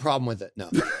 I have a problem with it. No.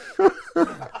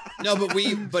 No, but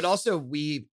we're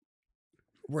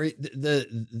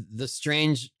the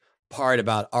strange part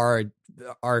about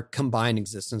our combined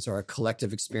existence or our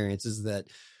collective experience is that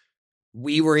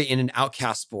we were in an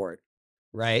outcast sport,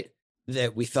 right?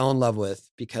 that we fell in love with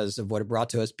because of what it brought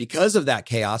to us, because of that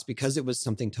chaos, because it was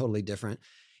something totally different.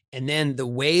 And then the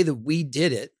way that we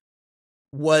did it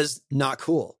was not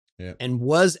cool and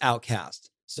was outcast.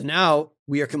 So now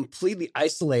we are completely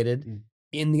isolated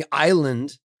in the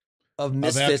island of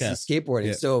misfits and skateboarding.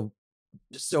 Yeah.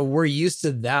 So we're used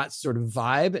to that sort of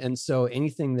vibe. And so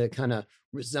anything that kind of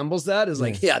resembles that is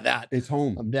like, that it's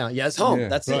home. I'm down. Yeah, it's home. Yeah.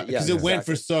 That's it. Because it went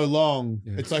for so long.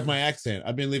 Yeah. It's like my accent.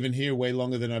 I've been living here way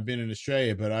longer than I've been in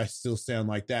Australia, but I still sound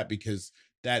like that because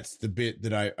that's the bit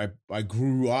that I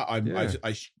grew up.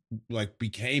 I like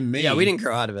became me. Yeah, we didn't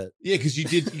grow out of it. Yeah, because you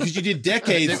did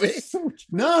decades.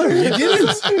 No, you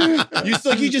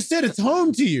didn't. You just said, it's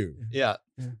home to you. Yeah.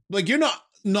 Like you're not,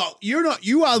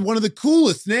 you are one of the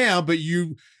coolest now, but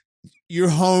you're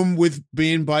home with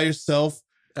being by yourself.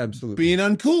 Absolutely. Being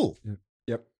uncool.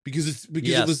 Yep. Because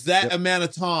it was that amount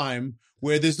of time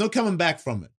where there's no coming back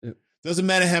from it. Yep. Doesn't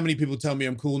matter how many people tell me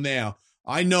I'm cool now.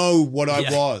 I know what I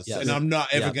was, and I'm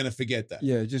not ever going to forget that.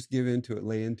 Yeah, just give into it,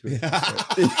 lay into it.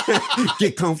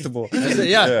 Get comfortable.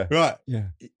 Yeah. Right. Yeah.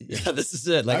 Yeah, this is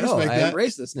it. Like, I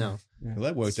embrace this now. Yeah. Well,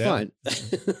 that worked out.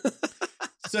 Fine.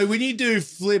 So when you do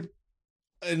flip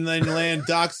and then land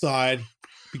dark side,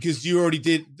 because you already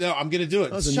did. No, I'm going to do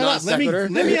it. Shut up. Let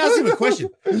me ask you a question.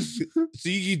 So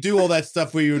you do all that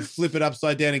stuff where you would flip it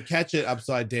upside down and catch it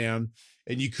upside down,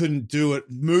 and you couldn't do it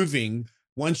moving.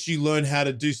 Once you learn how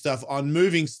to do stuff on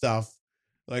moving stuff,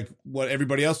 like what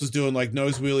everybody else was doing, like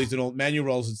nose wheelies and all manual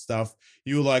rolls and stuff,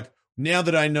 you were like, now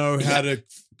that I know how to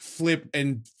flip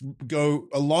and go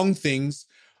along things,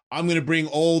 I'm going to bring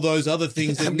all those other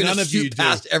things that none of you do.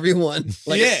 Past everyone,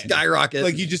 like a skyrocket.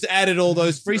 Like you just added all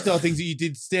those freestyle things that you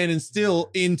did standing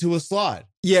still into a slide.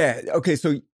 Yeah. Okay.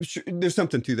 So there's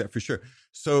something to that for sure.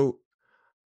 So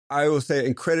I will say,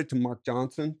 and credit to Mark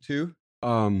Johnson too.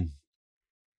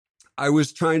 I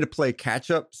was trying to play catch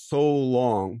up so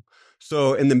long.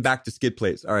 So, and then back to skid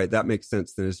plates. All right. That makes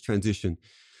sense. Then it's transition.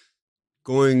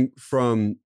 Going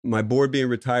from my board being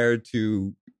retired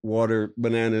to water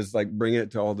bananas, like bring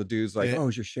it to all the dudes like, oh,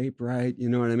 is your shape right? You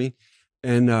know what I mean?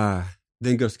 And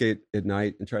then go skate at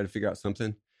night and try to figure out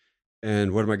something.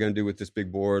 And what am I going to do with this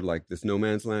big board, like this no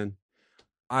man's land?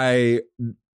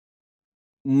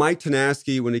 Mike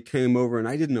Tanaski, when he came over, and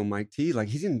I didn't know Mike T, like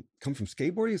he didn't come from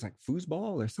skateboarding. He's like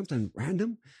foosball or something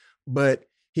random. But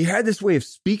he had this way of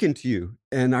speaking to you.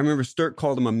 And I remember Sturk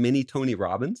called him a mini Tony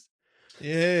Robbins.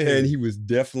 Yeah. And he was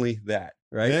definitely that,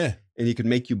 right? Yeah. And he could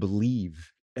make you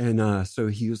believe. And so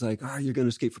he was like, you're going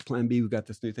to skate for Plan B. We got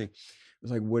this new thing. It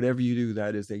was like, whatever you do,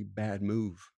 that is a bad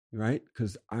move, right?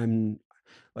 Because I'm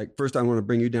like, first I want to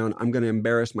bring you down. I'm going to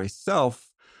embarrass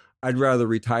myself. I'd rather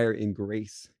retire in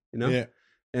grace, you know? Yeah.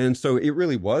 And so it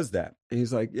really was that. And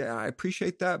he's like, yeah, I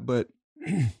appreciate that, but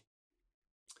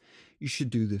you should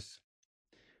do this.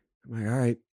 I'm like, all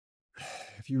right,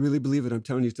 if you really believe it, I'm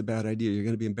telling you it's a bad idea. You're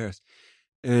going to be embarrassed.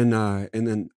 And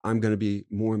then I'm going to be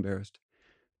more embarrassed.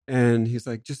 And he's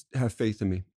like, just have faith in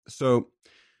me. So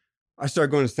I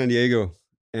started going to San Diego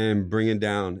and bringing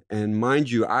down. And mind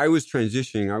you, I was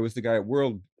transitioning. I was the guy at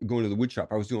World going to the wood shop.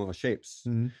 I was doing all the shapes.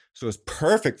 Mm-hmm. So it's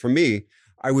perfect for me.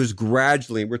 I was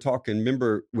gradually, we're talking,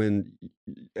 remember when,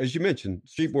 as you mentioned,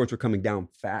 street boards were coming down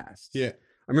fast. Yeah.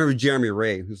 I remember Jeremy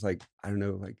Ray, who's like, I don't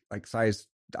know, like size,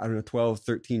 12,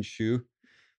 13 shoe.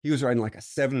 He was riding like a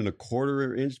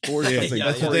 7.25-inch board. Yeah, like,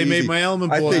 that's what they made my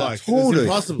element board like. Totally.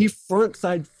 Impossible. He front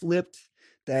side flipped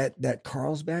that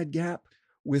Carlsbad gap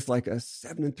with like a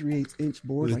 7 3/8-inch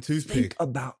board. With like, a toothpick. Think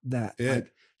about that. Yeah.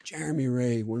 Like Jeremy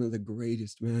Ray, one of the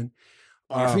greatest, man.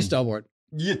 Freestyle board.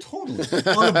 Yeah, totally.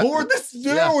 On a board that's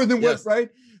narrower than what, right?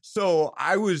 So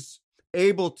I was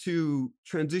able to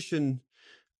transition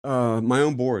my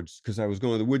own boards because I was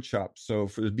going to the wood shop. So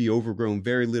for it to be overgrown,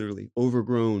 very literally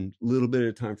overgrown, little bit at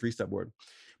a time freestyle board.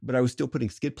 But I was still putting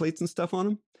skid plates and stuff on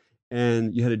them.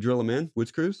 And you had to drill them in, wood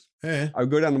screws. Yeah. I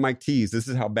would go down to Mike T's. This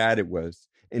is how bad it was.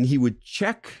 And he would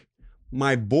check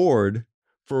my board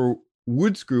for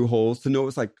wood screw holes to know it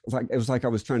was like I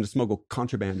was trying to smuggle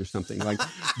contraband or something. Like,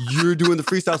 you're doing the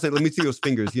freestyle thing. Let me see those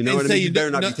fingers. You know what I mean? You better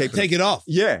not be taping take it off.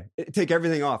 Yeah, take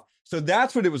everything off. So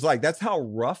that's what it was like. That's how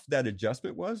rough that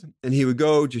adjustment was. And he would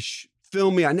go just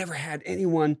film me. I never had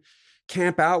anyone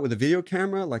camp out with a video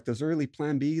camera like those early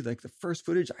Plan B, like the first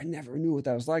footage. I never knew what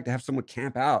that was like to have someone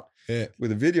camp out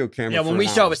with a video camera. Yeah, when we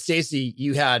shot with Stacy,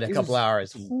 you had a couple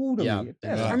hours. Totally. Yeah.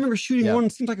 I remember shooting one.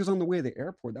 It seemed like it was on the way to the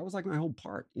airport. That was like my whole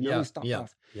part. You know, we stopped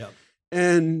off. Yeah.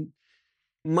 And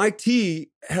Mike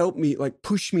T helped me, like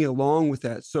push me along with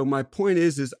that. So my point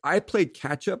is I played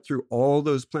catch up through all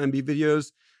those Plan B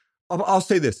videos. I'll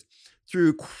say this,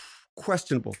 through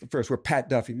questionable at first. Where Pat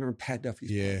Duffy, remember Pat Duffy?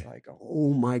 Yeah. Like,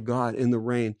 oh my God, in the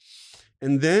rain.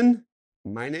 And then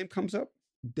my name comes up,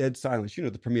 dead silence. You know,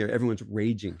 the premiere, everyone's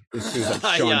raging. As soon as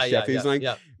like Sean Sheffy's like,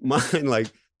 mine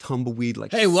like tumbleweed,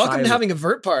 like, hey, welcome silent. to having a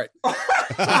vert part. That's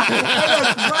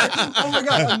right. Oh my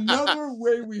God, another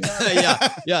way we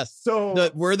have. Yes. So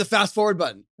we're the fast forward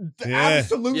button.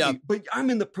 Absolutely. Yeah. But I'm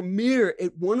in the premiere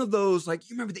at one of those, like,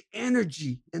 you remember the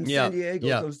energy in San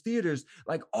Diego, those theaters,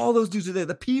 like all those dudes are there,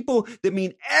 the people that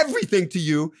mean everything to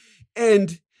you.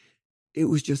 And it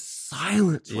was just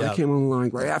silence when I came on the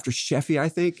line right after Sheffy, I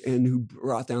think, and who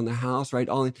brought down the house, right?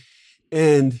 All in.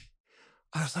 And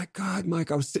I was like, God,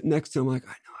 Mike, I was sitting next to him, like,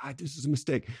 I know, this is a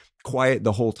mistake. Quiet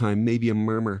the whole time, maybe a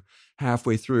murmur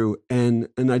halfway through. And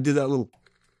I did that little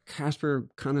Casper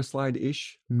kind of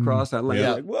slide-ish cross. I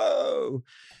like, whoa.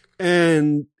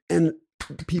 And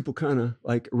people kind of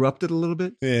like erupted a little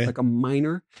bit, like a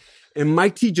minor. And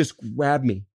Mike T just grabbed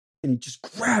me and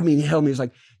he held me. He's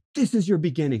like, this is your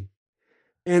beginning.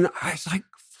 And I was like,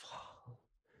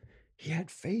 he had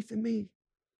faith in me.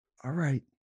 All right.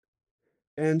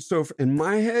 And so in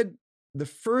my head,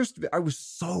 I was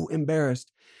so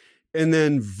embarrassed. And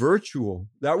then virtual,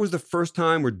 that was the first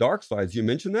time where dark slides, you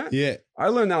mentioned that? Yeah. I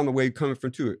learned that on the way coming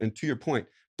from two. And to your point,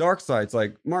 dark slides,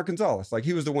 like Mark Gonzalez, like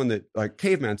he was the one that, like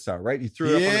caveman style, right? He threw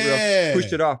it up on the rail,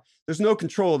 pushed it off. There's no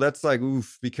control. That's like,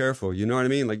 oof, be careful. You know what I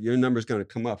mean? Like your number's going to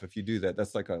come up if you do that.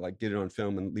 That's like get it on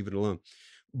film and leave it alone.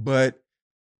 But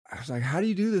I was like, how do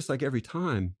you do this like every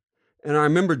time? And I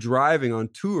remember driving on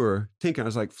tour, thinking, I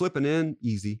was like, flipping in,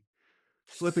 easy.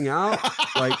 Flipping out,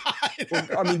 like,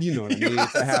 I mean, you know what I mean?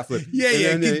 It's a half flip.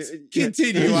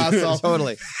 Continue, asshole.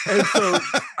 Totally. And so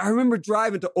I remember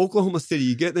driving to Oklahoma City.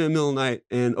 You get there in the middle of the night,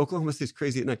 and Oklahoma City's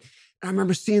crazy at night. And I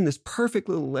remember seeing this perfect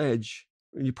little ledge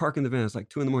when you park in the van. It's like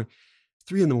 2 a.m,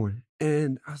 3 a.m.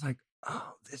 And I was like,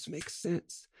 oh, this makes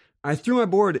sense. I threw my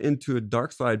board into a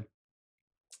dark slide,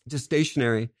 just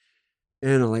stationary.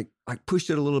 And I like pushed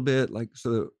it a little bit, like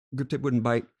so the grip tape wouldn't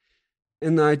bite.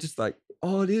 And I just like,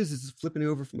 all it is flipping it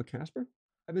over from a Casper.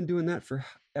 I've been doing that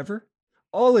forever.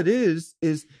 All it is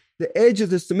the edge of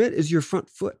the cement is your front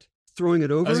foot throwing it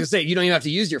over. I was gonna say, you don't even have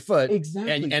to use your foot.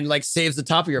 Exactly. And like saves the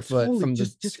top of your foot from the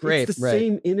scrape. It's the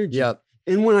same energy. Yep.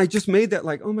 And when I just made that,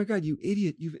 like, oh my God, you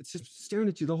idiot. It's just staring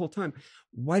at you the whole time.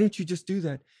 Why didn't you just do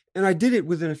that? And I did it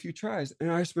within a few tries.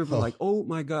 And I just remember like, oh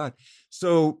my God.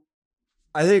 So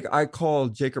I think I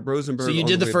called Jacob Rosenberg. So you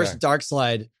did the first dark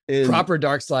slide, proper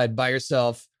dark slide by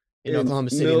yourself in Oklahoma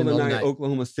City. Middle of the night,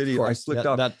 Oklahoma City. I slipped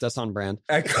off. That's on brand.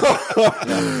 I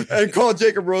called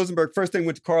Jacob Rosenberg. First thing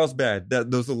went to Carlsbad.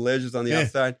 Those little ledges on the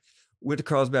outside. Went to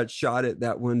Carlsbad, shot it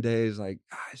that one day. It's like,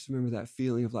 I just remember that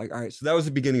feeling of like, all right. So that was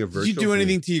the beginning of virtual. Did you do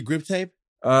anything to your grip tape?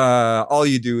 All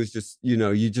you do is just,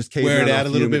 you just wear it out a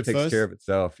little bit. It takes care of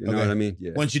itself. You know what I mean?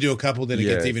 Yeah. Once you do a couple, then it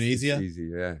gets even easier. It's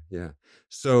easy. Yeah.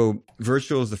 So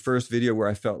virtual is the first video where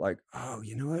I felt like, oh,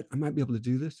 you know what? I might be able to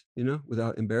do this,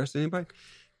 without embarrassing anybody.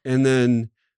 And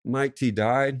then Mike T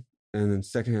died, and then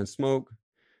Secondhand Smoke,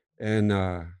 and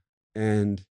I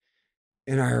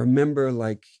remember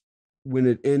like when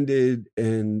it ended,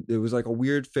 and it was like a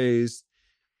weird phase.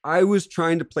 I was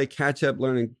trying to play catch up,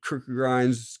 learning crooked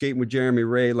grinds, skating with Jeremy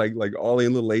Ray, like ollie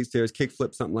and little late stairs, kick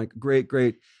flip, something like great.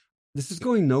 This is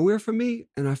going nowhere for me,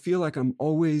 and I feel like I'm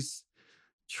always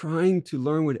trying to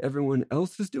learn what everyone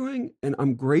else is doing, and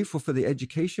I'm grateful for the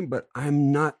education, but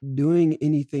I'm not doing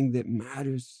anything that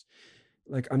matters.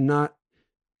 Like I'm not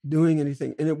doing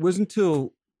anything. And it wasn't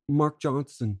until Mark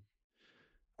Johnson,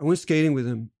 I went skating with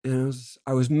him, and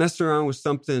I was messing around with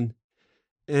something,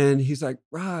 and he's like,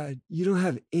 Rod, you don't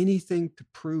have anything to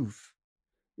prove.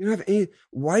 You don't have any.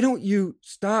 Why don't you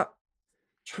stop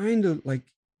trying to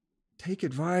like take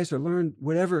advice or learn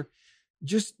whatever?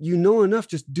 Just, enough,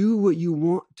 just do what you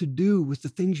want to do with the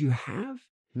things you have.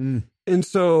 And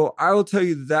so I will tell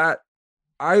you that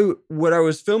what I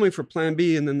was filming for Plan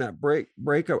B, and then that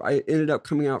breakup, I ended up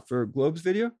coming out for Globe's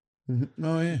video. Mm-hmm.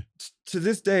 Oh yeah. To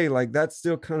this day, like that's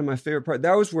still kind of my favorite part.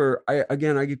 That was where I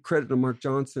give credit to Mark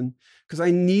Johnson, because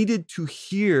I needed to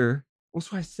hear.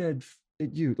 Also, I said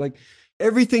at you, like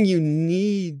everything you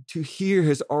need to hear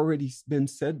has already been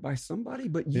said by somebody,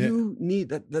 but you need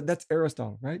that's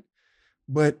Aristotle, right?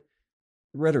 But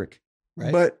rhetoric,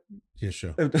 right? But yeah,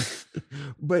 sure.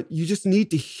 But you just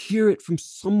need to hear it from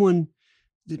someone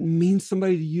that means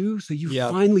somebody to you, so you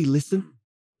finally listen.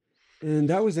 And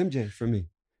that was MJ for me.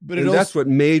 But and that's what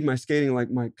made my skating like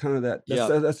my kind of that.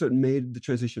 That's what made the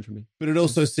transition for me. But it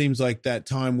also seems like that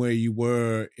time where you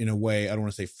were, in a way, I don't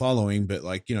want to say following, but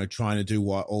like, trying to do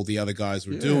what all the other guys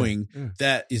were doing,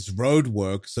 that is road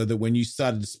work. So that when you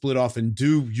started to split off and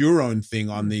do your own thing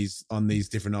on these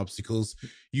different obstacles,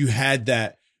 you had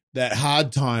that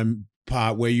hard time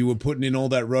part where you were putting in all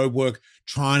that road work,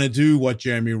 trying to do what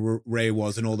Jeremy Ray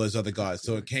was and all those other guys.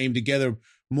 So it came together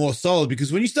more solid,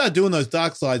 because when you start doing those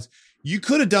dark slides, you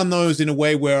could have done those in a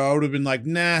way where I would have been like,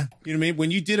 nah, you know what I mean? When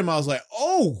you did them, I was like,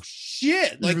 oh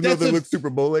shit. Like, even though they look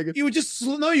super bow-legged? You would just,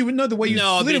 you wouldn't know the way you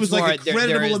slid. It was like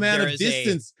incredible amount of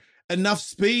distance, enough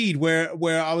speed where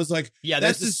I was like,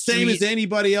 that's the same as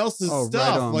anybody else's stuff.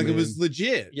 Right on, like, man. It was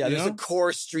legit. Yeah, there's a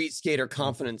core street skater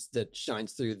confidence that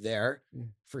shines through there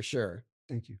for sure.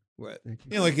 Thank you. Thank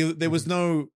you. Yeah, like there was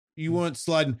no, you weren't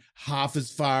sliding half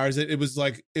as far as it. It was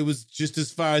like, it was just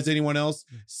as far as anyone else.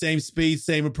 Same speed,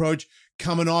 same approach,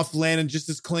 coming off, landing just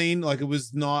as clean. Like, it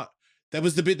was not, that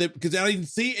was the bit that, because I didn't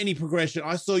see any progression.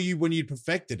 I saw you when you'd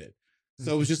perfected it.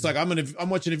 So it was just like, I'm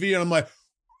watching a video and I'm like,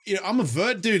 I'm a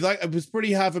vert dude. Like, it was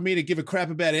pretty hard for me to give a crap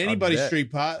about anybody's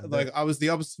street part. Like, I was the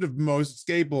opposite of most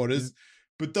skateboarders,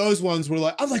 but those ones were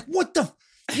like, I was like, what the,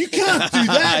 you can't do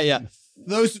that. Yeah.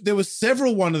 There was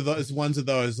several ones of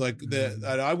those like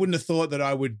that I wouldn't have thought that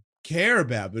I would care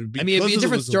about, but I mean, it'd be a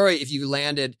different story if you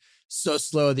landed so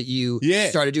slow that you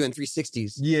started doing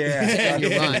 360s. Yeah,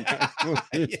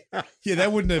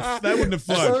 that wouldn't have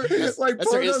flown.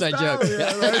 That's our inside joke.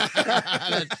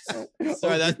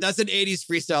 Sorry, that's an 80s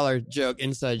freestyler joke,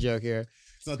 inside joke here.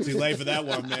 It's not too late for that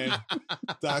one, man.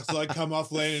 Dark slide, come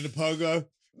off, land in a pogo.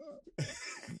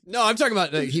 No, I'm talking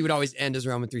about he would always end his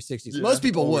round with 360s. Yeah, most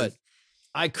people would.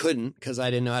 I couldn't because I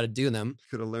didn't know how to do them.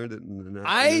 Could have learned it in an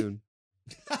afternoon.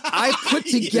 I put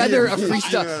together a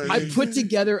freestyle. I put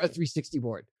together a 360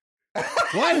 board.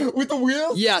 What? With the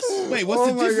wheels? Yes. Wait,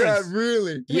 what's the difference? Oh my God,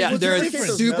 really? Yeah, they're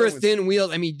super thin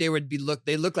wheels. I mean, they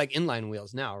look like inline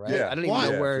wheels now, right? Yeah. I don't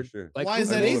even know where. Sure. Like, why is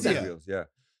that easier? Wheels, yeah.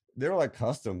 They were like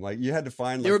custom. Like, you had to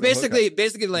find. Like, they were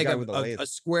basically like a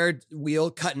squared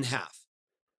wheel cut in half.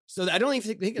 So I don't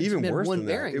even think it's even been worse one than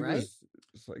bearing, that. right?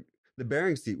 It's like the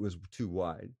bearing seat was too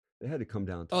wide. They had to come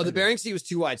down. Oh, the bearing seat was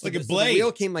too wide. So like a blade. The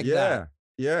wheel came like that.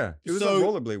 Yeah. It was a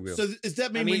rollerblade wheel. So does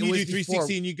that mean when you do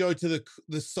 360 and you go to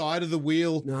the side of the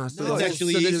wheel, it's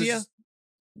actually easier?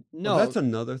 No, that's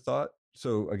another thought.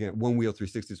 So again, one wheel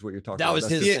 360 is what you're talking about. That was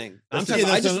his thing.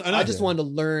 I just wanted to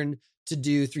learn to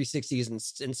do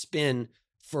 360s and spin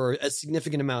for a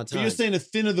significant amount of time. But you're saying the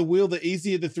thinner the wheel, the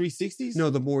easier the 360s? No,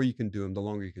 the more you can do them, the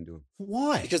longer you can do them.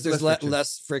 Why? Because there's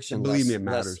less friction. And believe me, it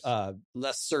matters.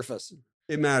 Less surface.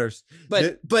 It matters.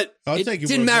 But it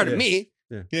didn't matter to me.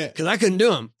 Yeah. Because I couldn't do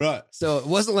them. Right. So it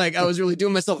wasn't like I was really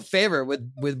doing myself a favor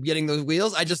with getting those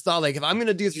wheels. I just thought, like, if I'm going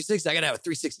to do 360, I got to have a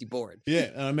 360 board. Yeah.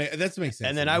 That makes sense.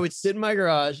 And then I would sit in my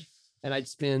garage and I'd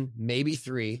spin maybe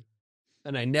 3.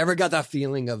 And I never got that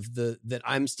feeling of that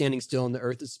I'm standing still and the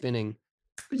earth is spinning.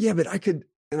 Yeah, but I could,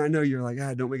 and I know you're like,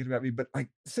 don't make it about me, but like,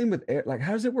 same with air. Like,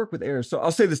 how does it work with air? So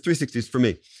I'll say this 360s for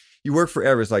me. You work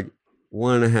forever. It's like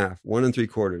 1.5, 1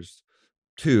 3/4,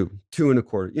 2, 2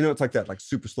 1/4. You know, it's like that, like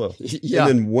super slow. Yeah.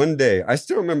 And then one day, I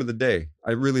still remember the day.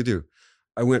 I really do.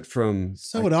 I went from.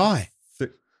 So would I.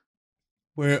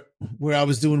 Where I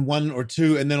was doing 1 or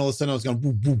 2, and then all of a sudden I was going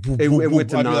boop, boop, boop, it boop, went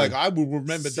to I'd 9. be like, I will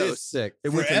remember So this. sick. It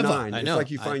went to Forever. 9. I know. It's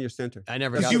like you find your center. I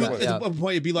never got You that. would, at one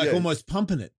point, you'd be like almost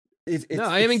pumping it.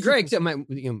 I mean, Greg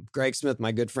Smith,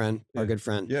 my good friend, our good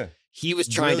friend. Yeah. He was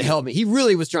trying to help me. He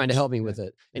really was trying to help me with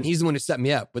it. And he's the one who set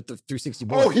me up with the 360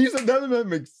 board. Oh, that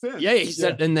makes sense. Yeah, he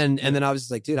said, and then I was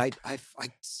just like, dude,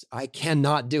 I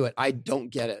cannot do it. I don't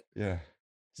get it. Yeah.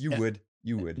 You would.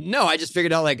 No, I just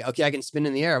figured out like, okay, I can spin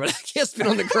in the air, but I can't spin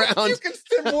on the ground. You can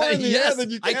spin more in the air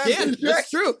than you can. I can. That's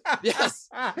true. Yes.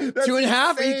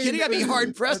 2.5? Are you kidding? I'd be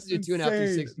hard pressed to do 2.5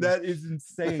 360s. That is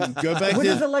insane. Go back. What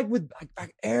is it like with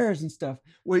like airs and stuff?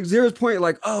 Where Zero's point,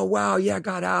 like, oh wow, yeah,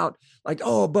 got out. Like,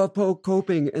 oh, above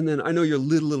coping, and then I know you're a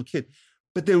little kid.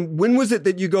 But then when was it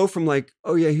that you go from like,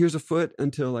 oh yeah, here's a foot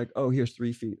until like, oh, here's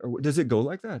 3 feet? Or does it go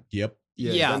like that? Yep.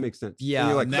 Yeah. That makes sense. Yeah. And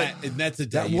you're like, And that's a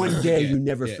day. that one day you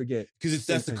never forget. Because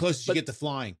that's the closest you get to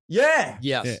flying. Yeah.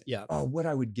 Yes. Yeah. Oh, what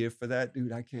I would give for that,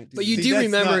 dude. I can't do But that. you do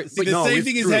remember. The same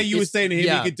thing as how you were saying to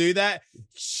him, you could do that.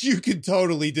 You could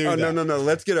totally do that. Oh, no.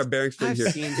 Let's get our bearings straight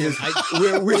here. Dude,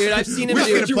 I've seen him do.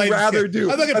 What would you rather do?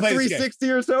 I'm not gonna a play 360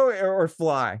 or so or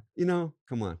fly? You know,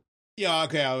 come on. Yeah,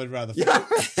 okay, I would rather. But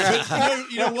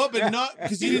you know what? But not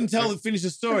because you didn't finish the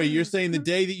story. You're saying the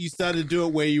day that you started to do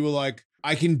it, where you were like,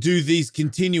 I can do these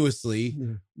continuously.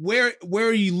 Yeah.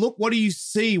 Where you look, what do you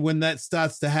see when that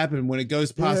starts to happen? When it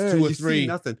goes past Yeah, 2 or you see 3?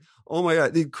 nothing. Oh my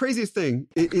God. The craziest thing,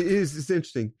 it's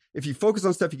interesting. If you focus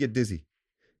on stuff, you get dizzy.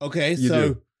 Okay, You so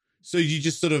do. so you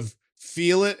just sort of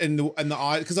feel it and the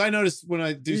eye, because I noticed when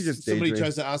I do, You just somebody daydream.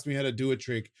 tries to ask me how to do a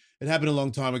trick. It happened a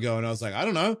long time ago, and I was like, I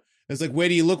don't know. It's like, where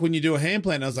do you look when you do a hand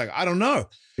plant? And I was like, I don't know.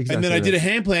 And then I did a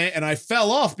hand plant, and I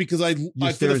fell off because I for stare the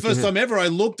at your first hand. time ever, I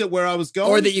looked at where I was going.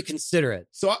 Or that you consider it.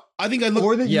 So I think I looked.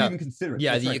 Or that you Yeah. even consider it.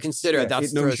 Yeah, That's that right. you consider Yeah, it.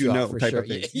 That's it knows throws you off know for type sure. of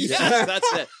thing. Yes,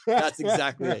 that's it. That's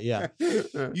exactly it. Yeah.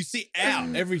 you see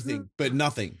out everything, but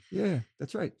nothing. Yeah,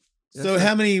 that's right. So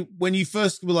how many, when you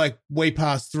first were like way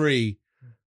past 3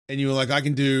 and you were like, I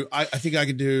think I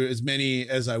can do as many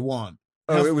as I want.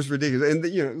 Oh, it was ridiculous. And,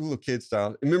 little kid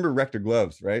style. Remember Rector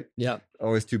gloves, right? Yeah.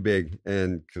 Always too big.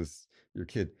 And because you're a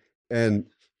kid. And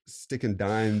sticking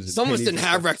dimes. And Some of us pennies didn't and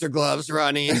have stuff. Rector gloves,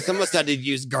 Ronnie. Some of us had to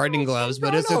use gardening gloves,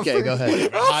 but No, it's no, okay. Go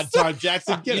ahead. Hard time,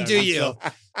 Jackson. Get You over do you.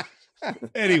 yourself.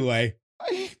 Anyway,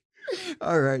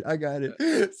 All right, I got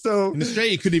it. So in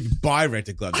Australia, you couldn't even buy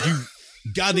rented gloves.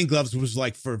 Gardening gloves was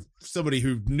like for somebody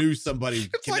who knew somebody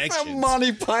it's like connections. that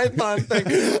Monty Python thing.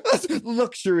 That's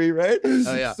luxury, right?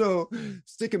 Oh, yeah. So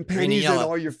sticking Green and pennies in yellow.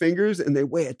 all your fingers, and they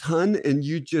weigh a ton, and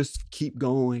you just keep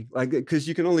going, like because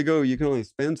you can only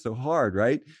spin so hard,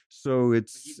 right? So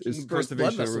it's burst conservation blood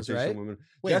of vessels, rotation right? moment.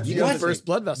 Wait, That's you the got other first thing.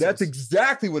 blood vessels. That's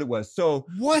exactly what it was. So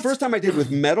What? first time I did with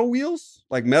metal wheels,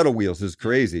 like metal wheels is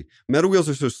crazy. Metal wheels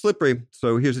are so slippery.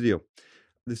 So here's the deal.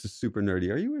 This is super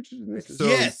nerdy. Are you interested in this? So,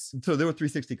 Yes. So there were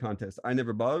 360 contests. I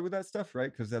never bothered with that stuff,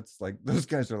 right? Because that's like those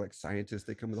guys are like scientists.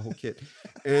 They come with a whole kit,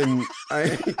 and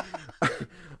I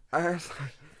was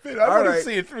like, Man, I All want to right.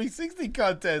 see a 360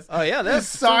 contest. Oh, yeah. There's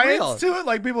That's for real. science to it.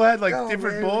 Like people had like "Oh,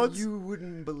 different man, boards. You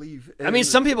wouldn't believe. I mean,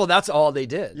 some people, that's all they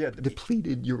did. Yeah,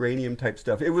 depleted uranium type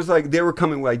stuff. It was like they were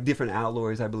coming with like different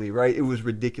alloys, I believe, right? It was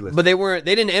ridiculous. But they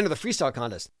didn't enter the freestyle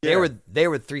contest. Yeah. They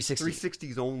were 360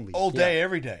 360s only, all day,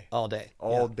 every day. all day.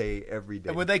 all day, every day.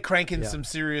 And were they cranking Yeah. some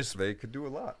serious? They could do a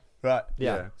lot. Right.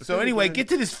 Yeah. So anyway, get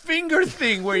to this finger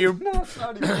thing where you're. No, it's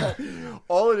not even that.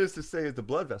 All it is to say is the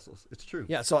blood vessels. It's true.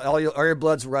 Yeah, so all your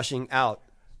blood's rushing out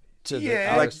to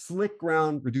Yeah. the Like slick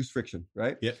ground, reduce friction,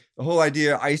 right? Yep. The whole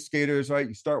idea, ice skaters, right?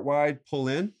 You start wide, pull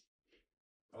in.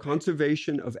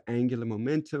 Conservation of angular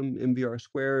momentum, MVR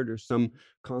squared, or some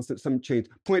constant, some change.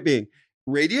 Point being,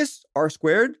 radius, R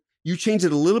squared, you change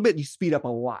it a little bit, you speed up a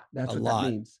lot. That's A what lot.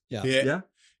 that means. Yeah. Yeah.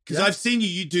 Because Yeah. I've seen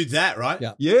you do that, right?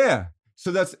 Yeah. Yeah. So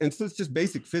it's just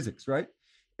basic physics, right?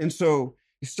 And so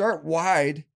you start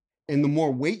wide, and the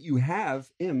more weight you have,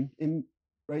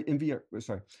 right? MVR,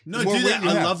 sorry. No, The more do weight that. you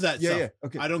I have. love that Yeah, stuff. yeah.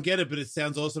 Okay. I don't get it, but it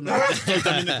sounds awesome. I'm stoked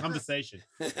I'm in the conversation.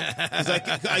 'Cause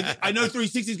I know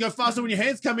 360s go faster when your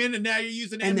hands come in, and now you're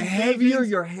using And the MV heavier pins.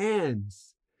 your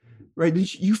hands, right?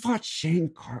 You fought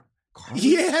Shane Carlin.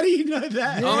 Yeah, how do you know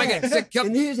that? Oh my God. So,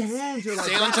 And his hands are like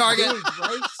Stay on that target. big,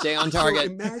 right? Stay on So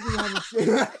target. imagine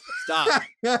having Stop.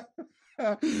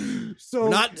 so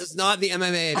It's not the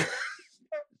MMA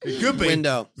It could be.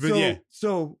 window. But so, yeah.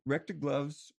 so rector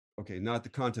gloves. Okay, not the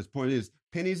contest. Point is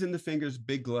pennies in the fingers,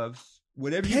 big gloves,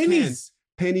 whatever you Pennies.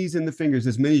 can. Pennies in the fingers,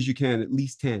 as many as you can, at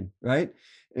least 10, right?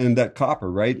 And that copper,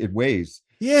 right? It weighs.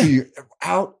 Yeah. So you're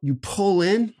out, you pull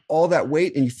in all that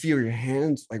weight, and you feel your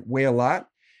hands like weigh a lot,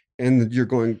 and you're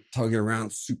going tugging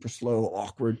around super slow,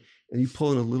 awkward, and you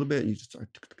pull in a little bit, and you just start.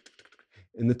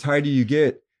 And the tighter you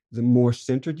get, the more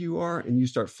centered you are, and you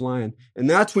start flying, and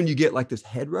that's when you get like this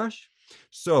head rush.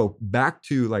 So back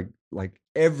to like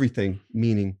everything,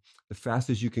 meaning the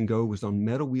fastest you can go was on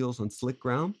metal wheels on slick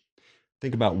ground.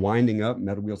 Think about winding up,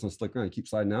 metal wheels on slick ground, you keep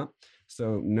sliding out.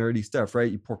 So nerdy stuff,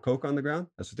 right? You pour Coke on the ground.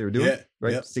 That's what they were doing, Yeah,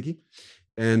 right? yep. Sticky.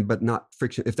 But not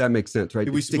friction, if that makes sense, right?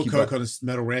 We It's used to put sticky, Coke but- on a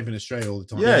metal ramp in Australia all the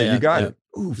time. Yeah, Yeah, you got yeah. it.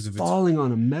 Ooh, Because if it's- falling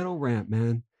on a metal ramp,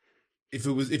 man.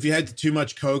 If you had too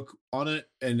much Coke on it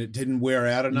and it didn't wear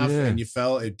out enough Yeah. and you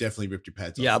fell, it definitely ripped your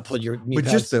pads off. Yeah, I'll put your knee But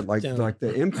pads just the down. like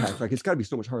the impact, like it's got to be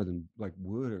so much harder than like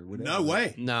wood or whatever. No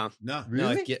way. No. No.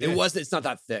 Really? No, it wasn't. It's not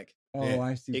that thick. Oh, Yeah.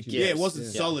 I see. It what you Yeah, mean. it wasn't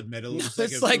Yeah. solid metal. It was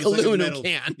It's a- like it was aluminum metal-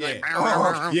 can. Yeah.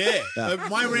 Like, Yeah. Yeah.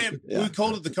 My ramp, Yeah. we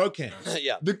called it the Coke can.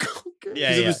 yeah. The Coke.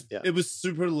 Yeah, 'Cause yeah. it was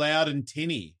super loud and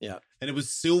tinny. Yeah. And it was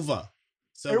silver.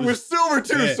 So It was silver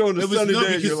too. yeah. So on a it was sunny no, day,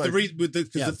 because you're the like, reason because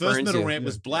Yeah, the it first burns metal you. ramp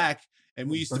was black and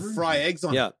we used to Burns fry you. eggs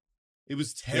on Yeah. it. It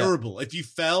was terrible. If you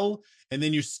fell and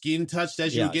then your skin touched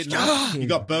as you Yeah. were getting up, you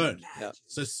got burned. Yeah.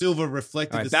 So silver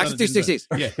reflected All right, the back sun. to and didn't 360s.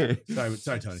 burn. Yeah. Okay.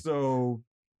 Sorry, Tony. So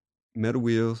metal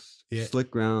wheels, Yeah.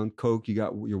 slick ground, Coke,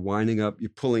 you're winding up, you're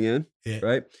pulling in, Yeah.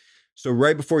 right? So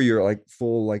right before you're like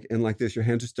full, like in like this, your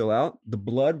hands are still out. The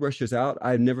blood rushes out.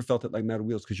 I've never felt it like metal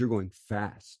wheels because you're going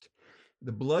fast.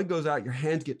 the blood goes out, your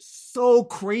hands get so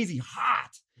crazy hot,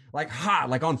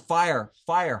 like on fire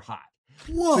hot.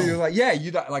 Whoa. So you're like, yeah,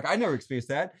 like I never experienced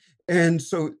that. And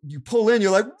so you pull in,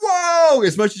 you're like, whoa,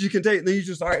 as much as you can take. And then you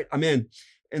just, all right, I'm in.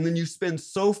 And then you spin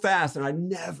so fast, and I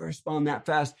never spun that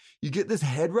fast. You get this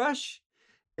head rush,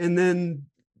 and then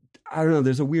I don't know.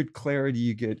 There's a weird clarity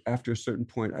you get after a certain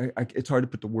point. It's hard to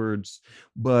put the words,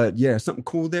 but yeah, something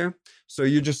cool there. So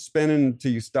you're just spinning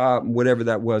until you stop, whatever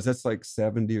that was. That's like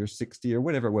 70 or 60 or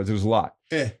whatever it was. It was a lot.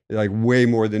 Yeah. Like way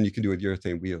more than you can do with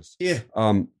urethane wheels. Yeah.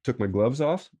 Took my gloves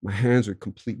off. My hands are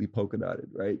completely polka dotted,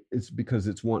 right? It's because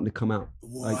it's wanting to come out.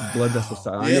 Wow. Like blood vessel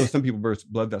style. Yeah. I know some people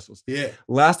burst blood vessels. Yeah.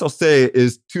 Last I'll say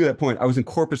is, to that point, I was in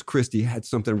Corpus Christi, had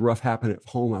something rough happen at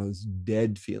home. I was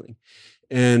dead feeling.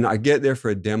 And I get there for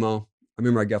a demo. I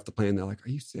remember I got off the plane. They're like, "Are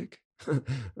you sick?" I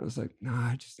was like, "Nah,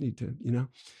 I just need to, you know."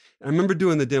 And I remember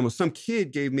doing the demo. Some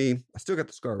kid gave me, I still got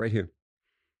the scar right here,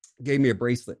 gave me a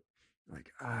bracelet.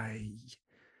 Like,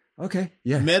 okay,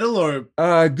 yeah. Metal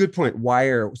or? Good point.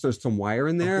 Wire. So there's some wire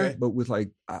in there, Okay. but with like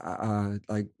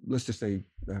let's just say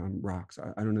rocks.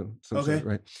 I don't know. Some sort,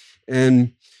 right?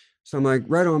 And so I'm like,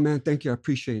 right on, man. Thank you. I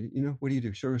appreciate it. You know, what do you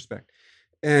do? Show respect.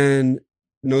 And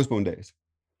nosebone days.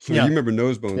 So you remember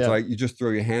nose bones, like you just throw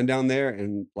your hand down there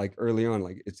and like early on,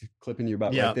 like it's clipping you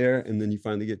about right there. And then you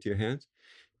finally get to your hands.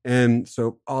 And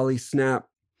so ollie snap.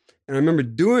 And I remember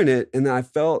doing it. And then I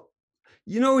felt,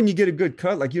 you know, when you get a good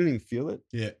cut, like you don't even feel it.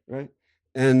 Yeah. Right.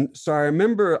 And so I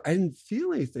remember I didn't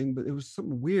feel anything, but it was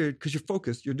something weird because you're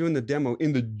focused. You're doing the demo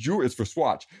in the jewelry. It's for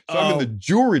Swatch. So I'm in the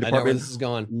jewelry I know department. where this is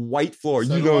going. White floor.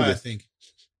 So you know I this. think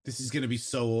this is going to be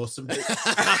so awesome. This is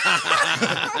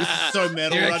so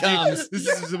metal. Here it I think comes. this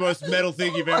is the most metal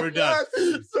thing you've ever done.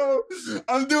 So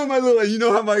I'm doing my little, you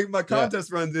know how my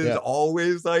contest runs is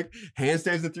always like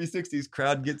handstands and 360s.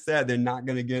 Crowd gets sad. They're not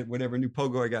going to get whatever new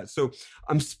pogo I got. So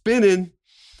I'm spinning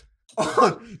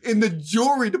in the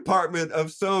jewelry department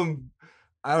of some,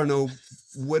 I don't know,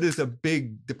 what is a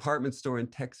big department store in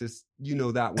Texas? You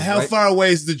know that one. How right? far away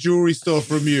is the jewelry store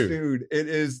from you? Dude, it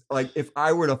is like if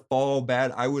I were to fall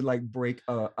bad, I would like break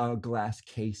a glass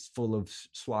case full of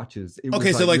swatches. It Okay,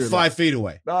 was so like you're 5 feet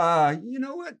away. you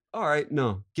know what? All right,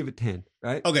 no, give it 10,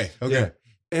 right? Okay. Yeah.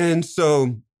 And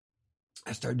so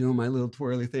I started doing my little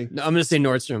twirly thing. No, I'm going to say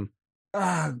Nordstrom.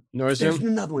 There's Nordstrom?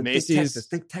 another one. Macy's?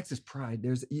 Think Texas Pride.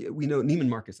 We know Neiman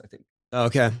Marcus, I think.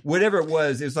 Okay. Whatever it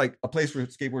was like a place where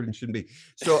skateboarding shouldn't be.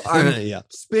 So I'm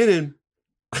spinning.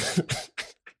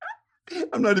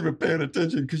 I'm not even paying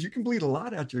attention because you can bleed a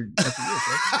lot out your wrist,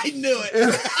 right? I knew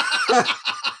it.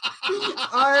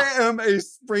 I am a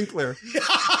sprinkler. It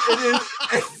is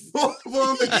a full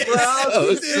blown the crowd. So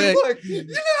is sick. like, you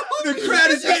know, The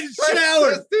crowd is getting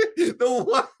showered. The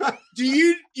one Do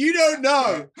you don't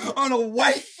know? on a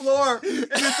white floor, and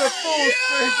it's a full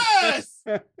Yes!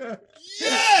 sprinkler.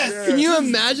 Yes! Can you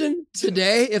imagine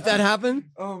today if that happened?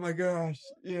 Oh my gosh!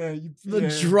 Yeah,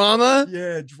 The drama?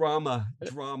 Yeah, drama.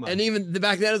 And even the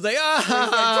back then is like, Like,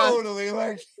 totally.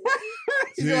 Like,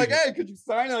 you're Dude. like, hey, could you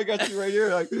sign it? I got you right here.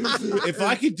 Like, If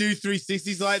I could do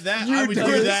 360s like that, You I would do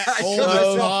do it. that I all kill the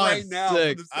myself time. right now.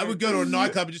 Sick. for the I would same go to a reason.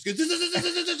 nightclub and just go,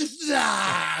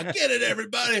 get it,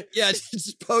 everybody. Yeah,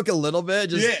 just poke a little bit,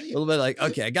 just Yeah. a little bit like,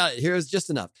 okay, I got it. Here's just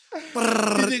enough.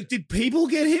 Did people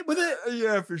get hit with it?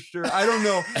 Yeah, for sure. I don't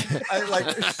know. I like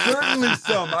certainly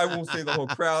some. I won't say the whole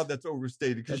crowd. That's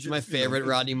overstated. That's my favorite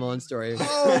Rodney Mullen story.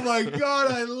 Oh my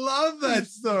God, I love that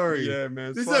story. Yeah,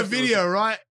 man. This is a video,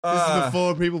 right? This is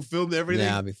before people filmed everything.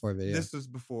 Yeah, before video. This was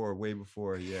before, way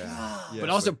before. Yeah. but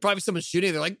also probably someone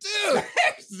shooting. They're like, dude,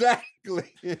 exactly.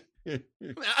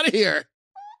 I'm out of here.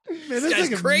 Man, This guy's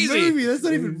like a crazy. movie. That's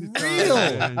not even real.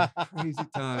 Man, crazy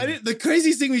time. The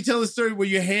craziest thing we tell the story where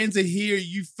your hands are here,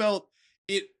 you felt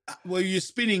it while you're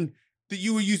spinning that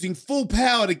you were using full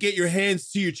power to get your hands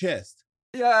to your chest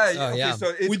Yeah. Oh, okay, yeah. So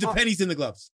it's with the pennies in the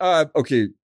gloves. okay.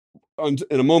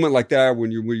 In a moment like that,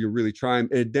 when you're really trying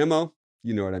a demo,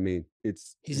 you know what I mean.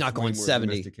 He's not way going more 70.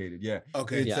 Domesticated. Yeah.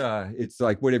 Okay. It's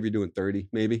like whatever you're doing, 30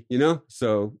 maybe. You know,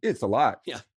 so it's a lot.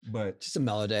 Yeah. But Just a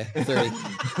mellow day. 30.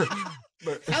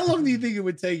 but How long do you think it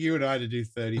would take you and I to do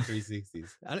 30 360s?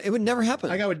 It would never happen.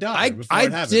 Like I would die I before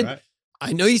it happened, did- right?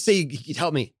 I know you say you'd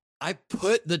help me. I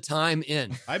put the time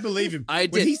in. I believe him. I When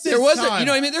did. he says There was time, you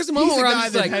know what I mean? There's a He's moment the where guy I'm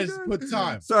just that like, has put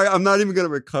time. sorry, I'm not even gonna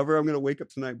recover. I'm gonna wake up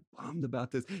tonight bummed about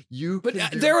this. But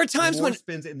can do there were times more when-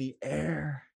 spins in the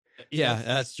air. yeah,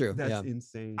 that's true. That's yeah.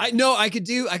 insane. I know I could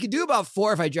do about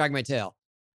 4 if I drag my tail.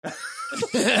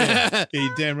 Yeah,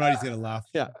 you're damn right he's gonna laugh.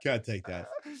 Yeah. Can't take that.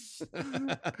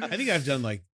 I think I've done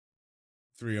like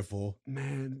 3 or 4.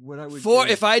 Man, what I would 4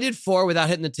 do- if I did 4 without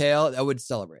hitting the tail, I would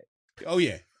celebrate. Oh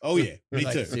yeah. Me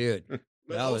Like, too. dude.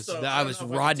 But That was also, that I was don't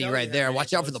know if I can Rodney tell right you there. how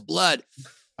Watch many out for the was. blood.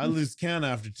 I lose count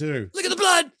after 2. Look at the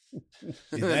blood.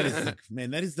 Yeah, that is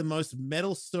that is the most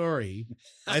metal story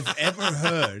I've ever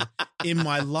heard in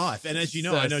my life. And as you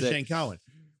know, So I know sick. Shane Cowan,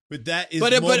 but that is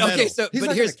But more metal. okay, so He's but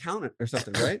like here's an accountant or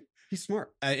something, right? He's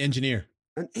smart. Engineer.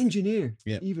 An engineer.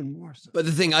 Yeah. Even more so. but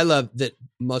the thing I love that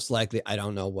most likely I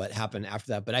don't know what happened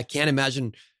after that, but I can't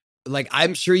imagine. Like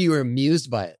I'm sure you were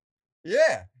amused by it.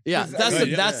 Yeah. Yeah, Because, that's I the,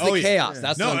 mean, that's Oh, the yeah. chaos. Yeah.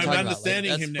 That's No, what I'm I'm talking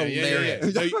understanding about. him Like, now. that's Yeah, yeah,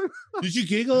 hilarious. yeah. So, did you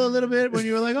giggle a little bit when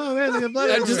you were like, "Oh man, look at blood"?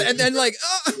 And, and then like,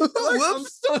 oh, Like, I'm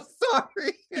whoops. so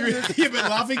sorry. You've been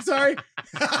laughing, sorry.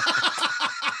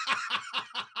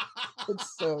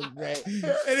 It's so great. And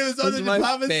it was on It's the my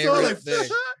department store. favorite Like,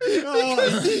 thing.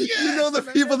 oh, You know, the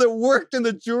people that worked in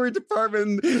the jewelry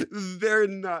department, they're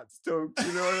not stoked.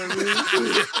 You know what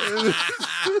I mean?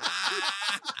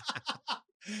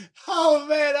 oh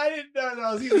man, I didn't know that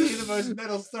I was going to hear the most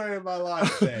metal story of my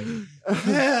life. Man.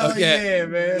 Hell Okay. yeah,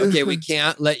 man. Okay, we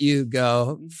can't let you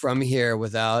go from here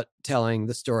without telling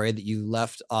the story that you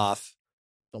left off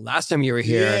the last time you were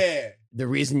here. Yeah. The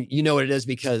reason you know what it is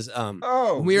because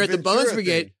Oh, when we were at the Ventura Bones thing.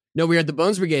 Brigade. No, we were at the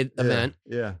Bones Brigade event,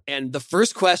 Yeah. and the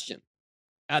first question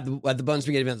at the Bones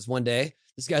Brigade event this one day,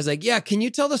 this guy's like, "Yeah, can you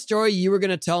tell the story you were going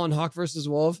to tell on Hawk versus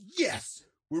Wolf?" Yes,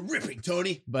 we're ripping,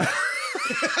 Tony. But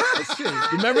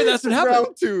remember, that's what happened.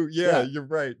 Round 2. Yeah, Yeah. you're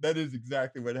right. That is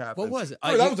exactly what happened. What was it?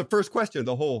 Oh, that was the first question.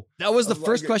 The whole. That was the of like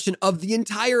first it. question of the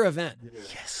entire event.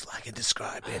 Yes, like it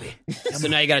described, baby. So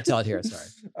now you got to tell it here. Sorry.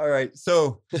 All right.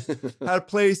 So, had a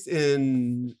place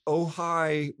in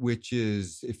Ojai, which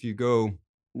is if you go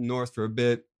north for a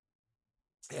bit,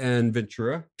 and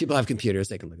Ventura. People have computers;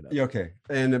 they can look it up. Yeah, okay.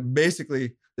 And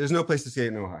basically, there's no place to skate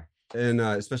in Ojai, and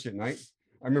especially at night.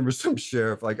 I remember some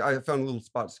sheriff, like I found a little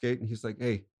spot to skate, and he's like,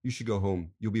 "Hey, you should go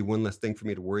home. You'll be one less thing for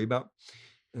me to worry about."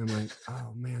 And I'm like,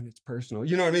 "Oh man, it's personal."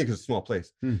 You know what I mean? Because it's a small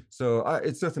place. So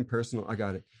it's nothing personal. I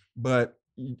got it. But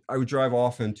I would drive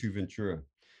often to Ventura.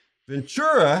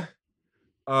 Ventura,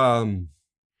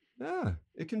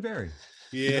 it can vary.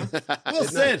 Yeah. Well At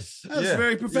said. night. That was Yeah,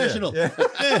 very professional. yeah.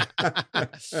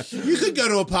 You could go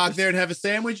to a park there and have a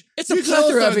sandwich. It's a You could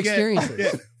plethora also of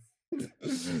experiences.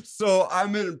 So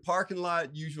I'm in a parking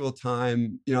lot, usual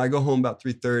time. You know, I go home about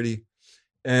 3:30.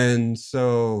 And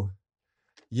so,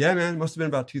 yeah, man, it must have been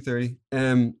about 2:30.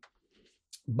 And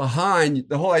behind,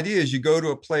 the whole idea is you go to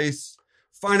a place,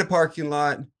 find a parking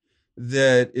lot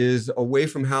that is away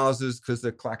from houses because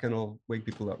the clacking will wake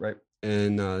people up, right?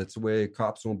 And it's a way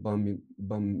cops won't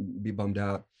be bummed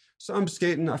out. So I'm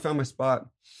skating. I found my spot.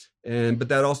 But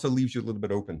that also leaves you a little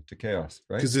bit open to chaos,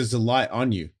 right? Because there's a light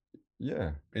on you.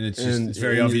 Yeah. And it's just it's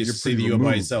very and obvious you're to see pretty that you're by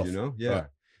removed, yourself. You know? Yeah. Right.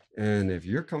 And if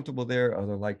you're comfortable there,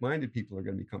 other like-minded people are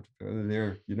going to be comfortable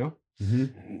there, you know?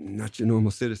 Not your normal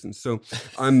citizens. So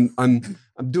I'm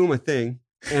doing my thing,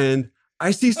 and I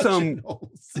see some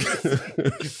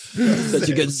Such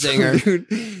a good singer. Dude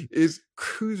is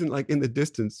cruising like in the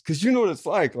distance because you know what it's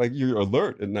like. Like you're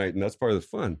alert at night, and that's part of the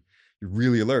fun. You're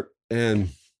really alert. And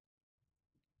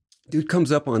dude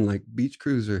comes up on like beach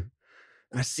cruiser.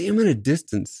 I see him in a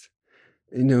distance.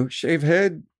 You know, shave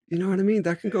head. You know what I mean?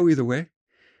 That can go either way.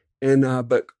 And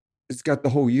but it's got the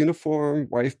whole uniform,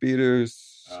 wife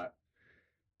beaters.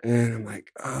 And I'm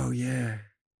like, oh yeah.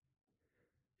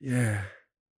 Yeah.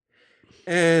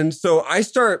 And so I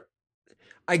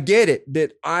get it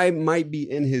that I might be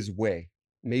in his way.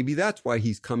 Maybe that's why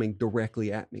he's coming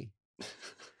directly at me.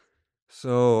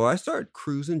 So I start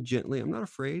cruising gently. I'm not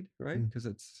afraid, right? Because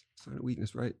it's a sign of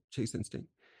weakness, right? Chase instinct.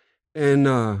 And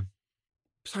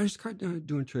so I just started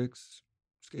doing tricks,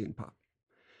 skating pop.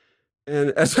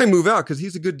 And as I move out, because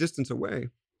he's a good distance away,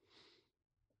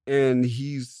 and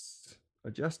he's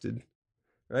adjusted,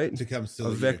 right? To come still.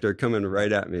 A vector coming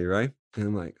right at me, right? And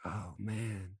I'm like, oh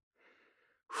man.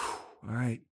 Whew, all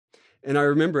right. And I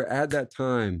remember at that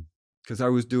time, because I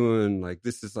was doing like,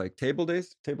 this is like table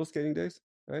skating days,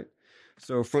 right?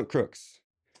 So front crooks.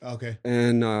 Okay.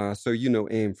 And so,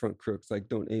 aim front crooks, like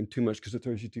don't aim too much because it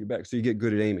throws you to your back. So you get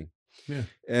good at aiming. Yeah.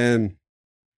 And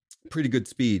pretty good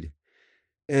speed.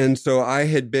 And so I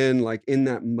had been like in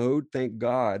that mode, thank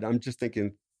God. I'm just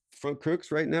thinking front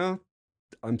crooks right now.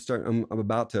 I'm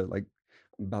about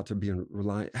to be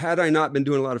reliant. Had I not been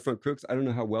doing a lot of front crooks, I don't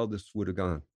know how well this would have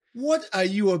gone. What are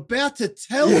you about to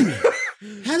tell me?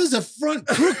 How does a front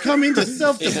crook come into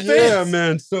self-defense? Yeah,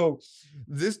 man. So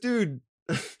this dude,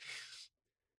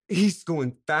 he's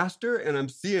going faster, and I'm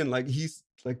seeing like he's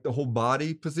like the whole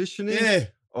body positioning. Yeah.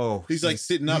 Oh, he's like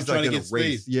sitting up he's trying like to in get a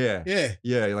race. speed. Yeah. Yeah.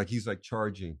 Yeah. Like he's like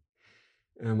charging.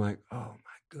 And I'm like, oh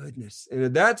my goodness. And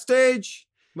at that stage,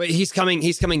 Wait, he's coming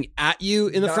at you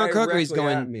in the front crook, or he's directly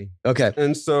going at me. Okay.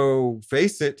 And so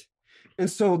face it. And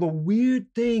so the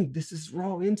weird thing, this is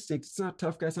raw instinct. It's not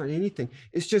tough guy. It's not anything.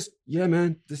 It's just, yeah,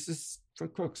 man, this is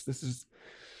front crooks. This is.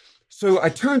 So I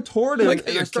turn toward him Like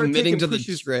and you're I start committing taking to the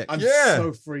pushes. trick. I'm Yeah.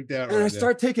 so freaked out And I right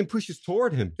start taking pushes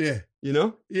toward him. now. Yeah. You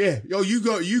know? Yeah. Yo, you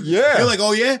go. Yeah. You're like,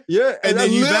 oh, yeah? Yeah, and then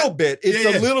a you little back- bit. It's Yeah,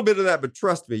 yeah. a little bit of that, but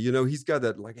trust me, you know, he's got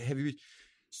that like heavy.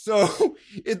 So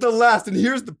at the last, and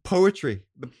here's the poetry.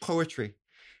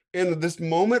 In this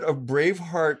moment of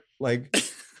Braveheart, like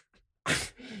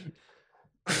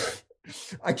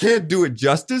I can't do it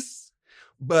justice,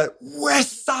 but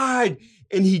West Side,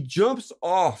 and he jumps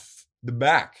off the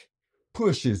back,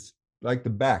 pushes like the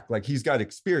back, like he's got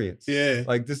experience. Yeah.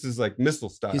 Like this is like missile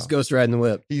style. He's ghost riding the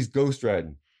whip. He's ghost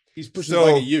riding. He's pushing So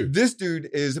like at you. this dude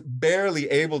is barely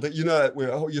able to, you know,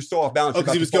 that you're so off balance. Oh, you're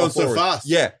 'cause he about was to fall going so forward. fast.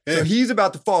 Yeah. Yeah. So he's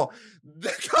about to fall. The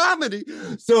comedy.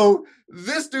 So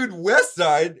this dude, West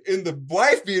Side, in the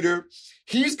wife beater,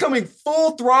 he's coming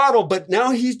full throttle, but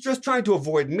now he's just trying to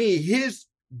avoid me. His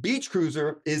beach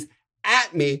cruiser is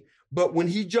at me, but when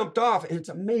he jumped off, and it's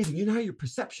amazing, you know how your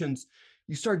perceptions,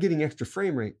 you start getting extra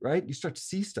frame rate, right? You start to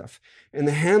see stuff. And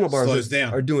the handlebars Slows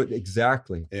down. are doing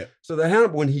exactly. Yeah. So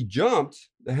when he jumped,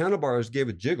 the handlebars gave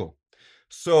a jiggle.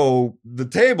 So the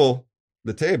table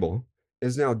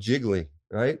is now jiggling,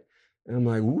 right? And I'm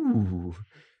like, ooh,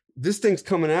 this thing's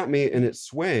coming at me and it's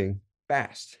swaying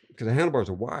fast because the handlebars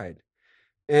are wide.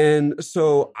 And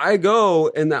so I go,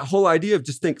 and that whole idea of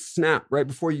just think snap right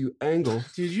before you angle.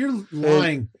 Dude, you're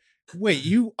lying. Wait,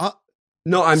 you...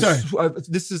 No, I'm Sorry.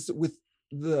 this is with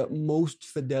the most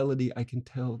fidelity I can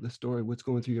tell the story, what's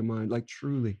going through your mind, like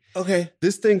truly. Okay.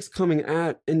 This thing's coming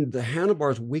at, and the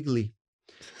handlebar's wiggly.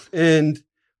 And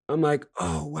I'm like,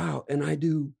 oh, wow. And I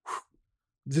do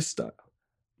this style.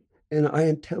 And I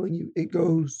am telling you, it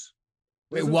goes.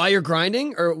 Wait, while you're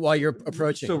grinding or while you're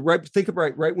approaching? So think of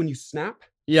right when you snap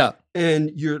yeah. and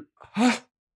your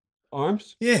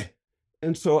arms. Yeah.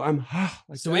 And so I'm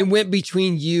like So that. it went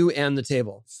between you and the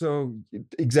table. So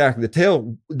exactly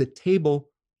the table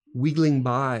wiggling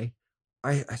by.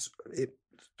 It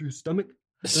through stomach.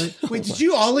 Right? Wait, did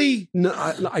you ollie? No,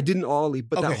 I didn't ollie,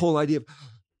 but that Okay. whole idea of,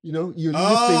 you know, you're lifting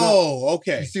up. Oh,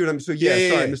 okay. You see what I'm? So Yeah,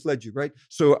 sorry, I yeah. misled you, right?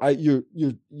 So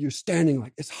you're standing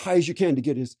like as high as you can to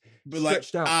get his But like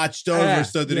stretched out. arched over Yeah,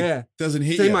 so that yeah. it doesn't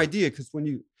hit Same you. idea, because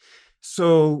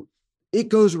so it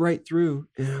goes right through,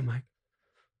 and I'm like,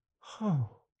 oh,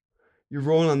 you're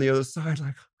rolling on the other side,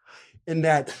 like, in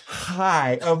that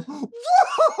high of, whoa,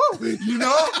 you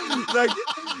know, like,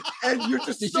 and you're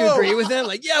just Did so, you agree with him?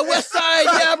 Like, yeah, West Side,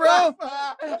 yeah, bro.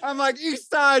 I'm like East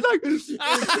Side, like,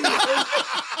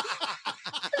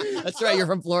 That's right. You're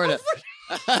from Florida.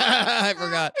 I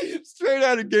forgot. straight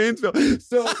out of Gainesville.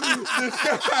 So this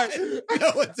guy,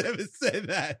 No one's ever said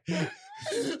that.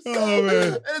 Oh,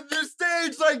 man. And this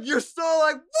stage, like, you're so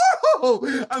like,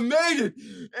 whoa, I made it.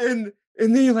 And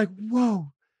then you're like,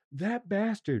 whoa, that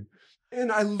bastard.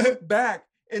 And I look back,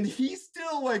 and he's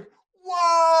still like,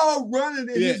 whoa, running.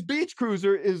 And Yeah. his beach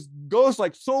cruiser goes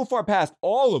like so far past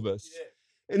all of us.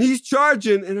 And he's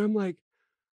charging, and I'm like,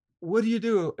 what do you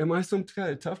do? Am I some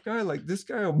kind of tough guy? Like, this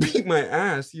guy will beat my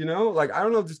ass, you know? Like, I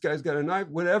don't know if this guy's got a knife,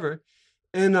 whatever.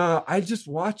 And I just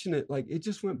watching it, like, it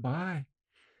just went by.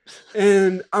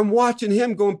 And I'm watching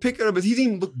him go and pick it up, but he didn't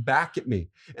even look back at me.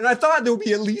 And I thought there would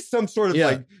be at least some sort of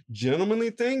like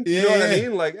gentlemanly thing. You know what I Yeah.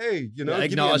 mean? Like, hey, you know, Yeah,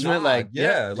 give me a acknowledgement, nod. like,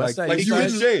 yeah, West like, Side, like East you Side.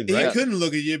 and Shane, He right? couldn't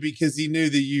look at you because he knew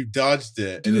that you dodged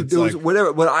it. And Dude, it's there was like,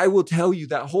 whatever. But I will tell you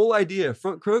that whole idea,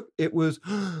 front crook, it was,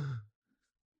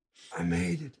 I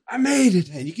made it. I made it.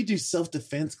 man, you could do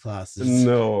self-defense classes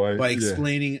No, by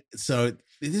explaining. So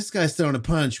if this guy's throwing a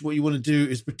punch, what you want to do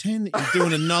is pretend that you're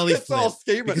doing a nollie It's all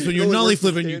flip. skateboard. Because when It you're only nollie works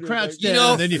with flipping, you skaters, crouch like- You down.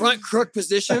 know, and then you front crook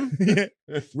position,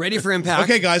 ready for impact.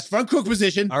 Okay, guys, front crook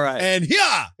position. All right. And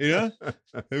yeah, you know,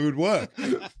 it would work.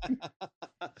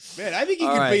 Man, I think you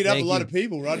All could right, beat up a thank lot you. of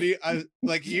people, Rodney.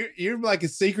 Like you're like a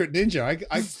secret ninja.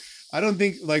 I don't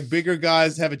think like bigger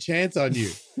guys have a chance on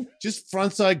you. Just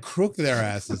frontside crook their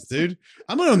asses, dude.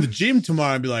 I'm going to the gym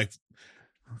tomorrow and be like,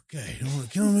 okay, you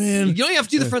want to come in? You don't even have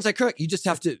to do the frontside crook. You just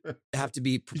have to be You just have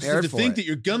prepared to for think it. that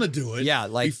you're gonna do it. Yeah,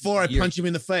 like before I you're- punch him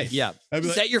in the face. Yeah, I'd be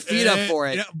like, set your feet up for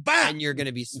it, you know, bam! and you're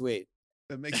gonna be sweet.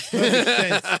 That makes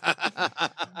perfect sense.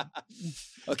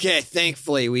 Okay,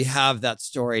 thankfully we have that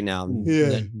story now.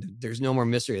 Yeah. There's no more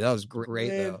mystery. That was great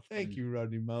Man, though. thank you,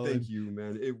 Rodney Mullen. Thank you,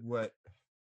 man.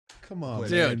 Come on,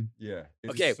 Dude. man. Yeah. it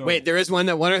was Okay, so- wait. There is one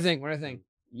other thing.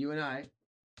 You and I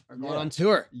are going Yeah. on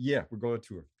tour. Yeah, we're going on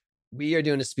tour. We are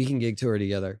doing a speaking gig tour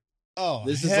together. Oh,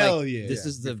 This is hell like yeah. this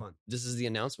is it'd be fun. this is the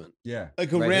announcement. Yeah.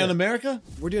 Like Right around here. America?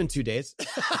 We're doing 2 days.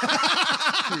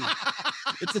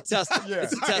 It's a test. Yeah.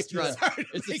 It's a test run. Sorry.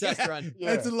 It's a test run.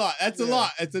 That's a lot. That's a Yeah.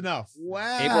 lot. It's enough.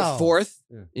 Wow. April 4th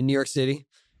Yeah. in New York City,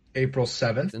 April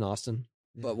 7th. in Austin.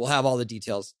 Yeah. But we'll have all the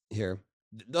details here.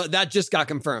 That just got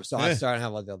confirmed, so I Yeah. started to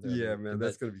have all the other. Yeah, man. but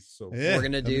That's going to be so fun. Yeah. we're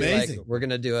gonna do amazing. we're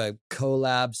gonna do a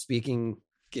collab speaking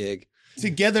gig.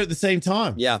 Together at the same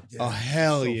time. Yeah, Oh,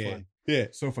 hell So yeah. fun. Yeah.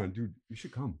 So fun. Dude, you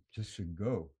should come. Just should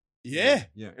go. Yeah.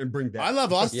 Yeah. And bring that. I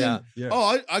love Austin. Yeah. Yeah.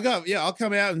 Oh, I'll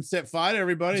come out and set fire to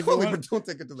everybody. If you Totally, want. but don't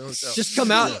take it to the hotel. just come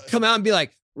out and be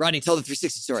like, Rodney, tell the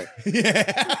 360 story,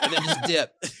 Yeah. and then just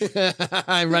dip.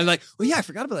 And Rodney's like, well, yeah, I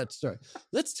forgot about that story.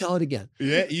 Let's tell it again.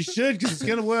 Yeah, you should, because it's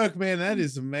gonna work, man. That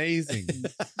is amazing.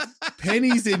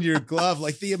 Pennies in your glove,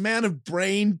 like the amount of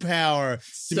brain power to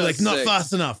So be like, not sick.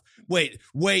 fast enough. Wait,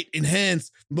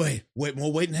 enhance. Wait,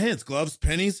 more weight, enhance. Gloves,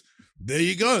 pennies. There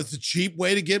you go. It's a cheap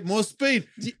way to get more speed.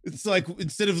 It's like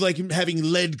instead of like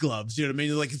having lead gloves, you know what I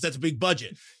mean? Like that's a big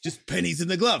budget. Just pennies in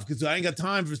the glove because I ain't got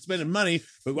time for spending money.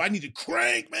 But I need to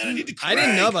crank, man. I need to I crank.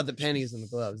 didn't know about the pennies and the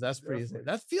gloves. That's pretty.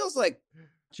 That feels like,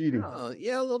 cheating.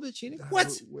 yeah, a little bit cheating. What?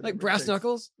 Whatever Like it brass takes.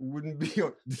 knuckles. Wouldn't be.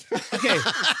 Okay,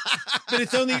 but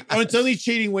it's only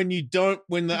cheating when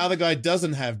the other guy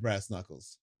doesn't have brass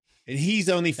knuckles, and he's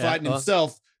only fighting well.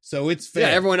 himself. So it's fair.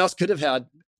 Yeah, everyone else could have had.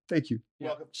 Thank you.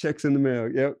 Welcome. Checks in the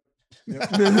mail. Yep.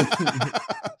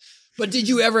 But did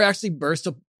you ever actually burst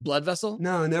a blood vessel?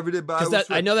 No, I never did. But Because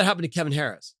I know that happened to Kevin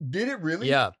Harris. Did it really?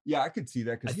 Yeah, Yeah, I could see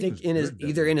that. I He think was in his good then.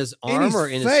 either in his In arm his or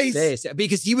in face? his face. Yeah,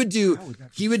 because he would do How would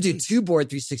that he would do face? 2 board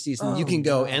 360s, and you Oh, can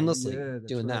go wow. endlessly Yeah, that's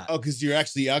doing right. that. Oh, because you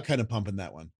actually are kind of pumping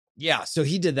that one. Yeah, so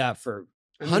he did that for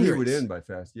And then he would hundreds. end by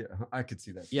fast. Yeah, I could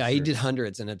see that. for Yeah, he sure. did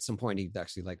hundreds, and at some point he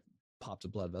actually like popped a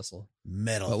blood vessel.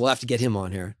 Metal. But we'll have to get him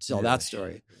on here to tell Yeah. that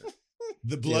story.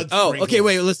 the blood. Oh, sprinkles. okay.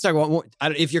 Wait, let's talk about more.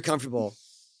 If you're comfortable,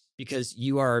 because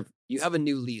you have a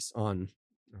new lease on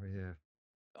Oh yeah.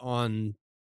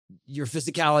 your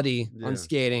physicality Yeah. on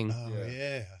skating. Oh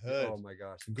yeah, I heard. Oh my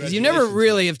gosh. Because you never Congratulations,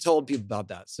 really have told people about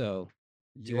that. So,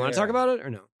 do you want to talk about it or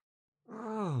no?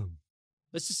 Oh,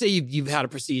 Let's just say you've had a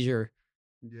procedure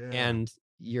yeah. and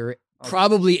you're I'll-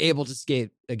 probably able to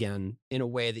skate again in a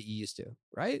way that you used to,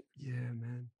 right? yeah,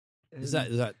 man. Is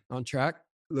And that on track?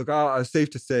 look? It's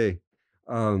safe to say,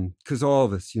 because all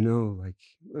of us,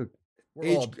 look,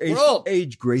 We're old.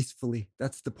 age gracefully.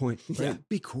 That's the point. Right? Yeah.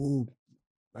 Be cool,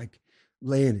 like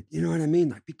laying it. You know what I mean?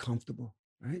 Like be comfortable,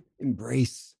 right?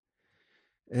 Embrace.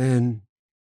 And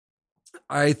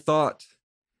I thought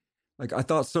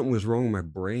something was wrong with my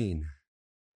brain.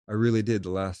 I really did.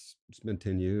 It's been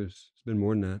 10 years. It's been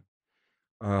more than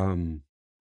that.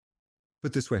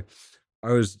 Put this way,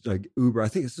 I was like Uber. I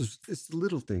think it's the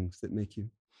little things that make you.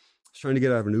 I was trying to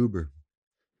get out of an Uber,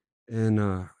 and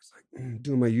I was like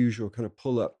doing my usual kind of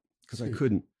pull up because I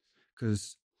couldn't,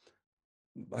 because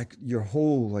like your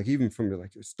whole, like even from your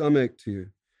stomach to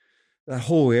that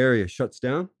whole area shuts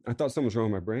down. I thought something was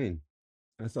wrong with my brain.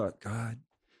 I thought, God,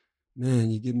 man,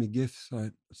 you give me gifts.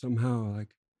 Somehow I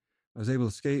was able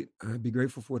to skate. I'd be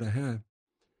grateful for what I had.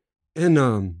 And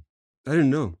I didn't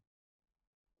know.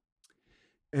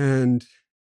 And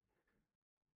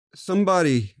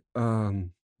somebody,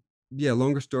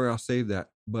 longer story, I'll save that.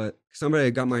 But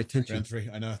somebody got my attention. Round 3.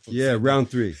 I know. I thought Yeah, so. round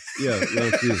 3. Yeah,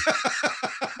 round 3.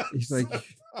 He's like,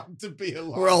 to be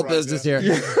alive. We're all right business now.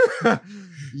 here.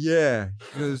 yeah,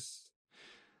 because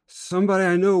somebody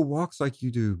I know walks like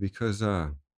you do, because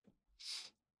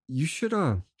you should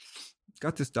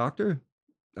got this doctor.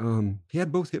 He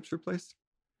had both hips replaced.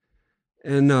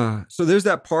 And so there's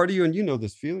that part of you, and you know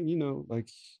this feeling, like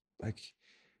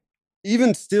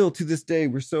even still to this day,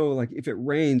 we're so like, if it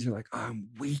rains, you're like, I'm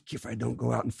weak if I don't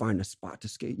go out and find a spot to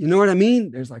skate. You know what I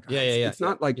mean? There's like, it's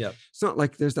not like, it's not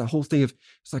like there's that whole thing of,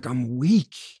 it's like, I'm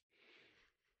weak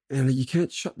and you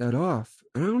can't shut that off.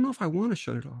 And I don't know if I want to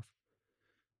shut it off.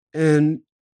 And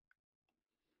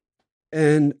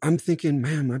I'm thinking,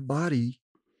 man, my body,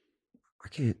 I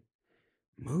can't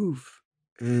move.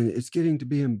 And it's getting to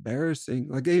be embarrassing.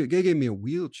 Like they gave me a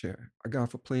wheelchair. I got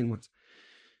off a plane once.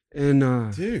 And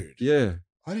Dude. yeah,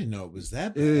 I didn't know it was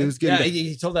that bad. it was Yeah, getting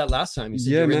you told that last time. You said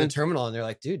Yeah, you were in man. the terminal, and they're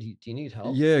like, "Dude, do you need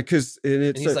help?" yeah, because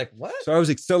and he's like, "What?" so I was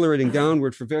accelerating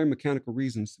downward for very mechanical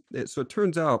reasons. So it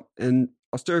turns out, and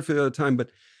I'll start for the other time, but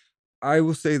I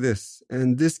will say this,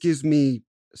 and this gives me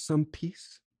some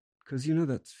peace, because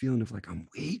that feeling of like I'm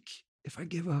weak if I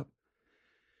give up,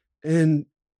 and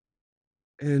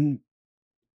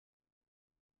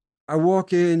I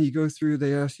walk in, you go through,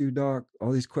 they ask you, Doc,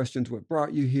 all these questions, what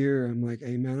brought you here? I'm like,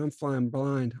 hey man, I'm flying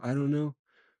blind. I don't know.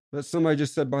 But somebody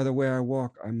just said, by the way I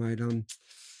walk, I might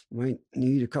might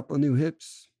need a couple of new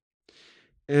hips.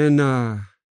 And I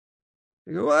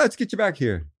go, well, let's get you back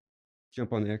here.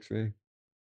 Jump on the x-ray,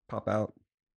 pop out.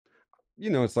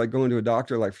 It's like going to a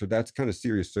doctor, like that's kind of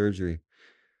serious surgery.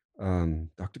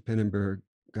 Dr. Pennenberg,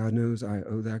 God knows I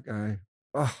owe that guy.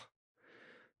 Oh.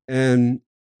 And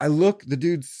I look, the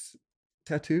dude's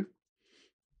tattoo,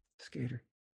 skater.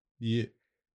 Yeah.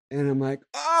 And I'm like,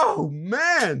 oh,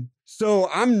 man. So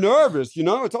I'm nervous,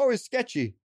 it's always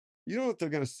sketchy. You don't know what they're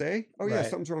going to say. Oh, yeah,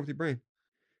 something's wrong with your brain.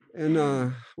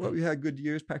 And we had good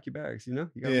years, pack your bags, you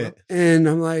got well. And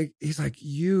I'm like, he's like,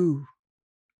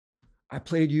 I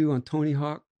played you on Tony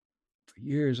Hawk for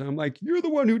years. I'm like, you're the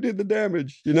one who did the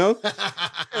damage, And it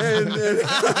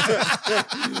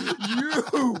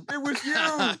was you.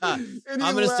 And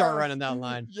I'm going to start running that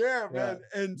line. Yeah, man.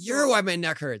 And you're why my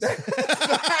neck hurts.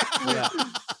 Yeah.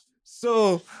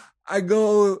 So I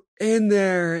go in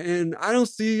there and I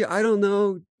don't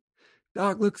know.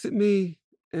 Doc looks at me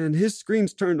and his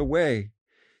screen's turned away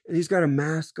and he's got a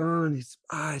mask on. His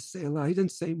eyes say a lot. He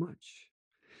didn't say much.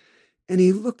 And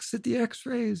he looks at the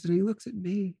x-rays and he looks at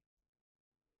me.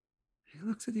 He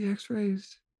looks at the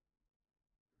x-rays.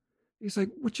 He's like,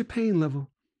 what's your pain level?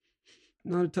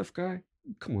 Not a tough guy.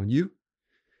 Come on, you.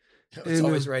 It's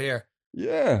always right here.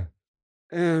 Yeah.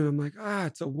 And I'm like,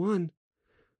 it's a 1.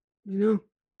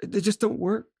 They just don't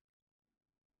work.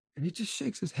 And he just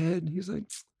shakes his head. He's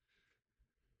like,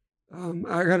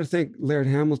 I got to thank Laird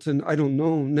Hamilton. I don't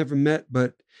know, never met,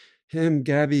 but him,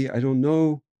 Gabby, I don't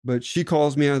know. But she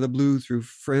calls me out of the blue through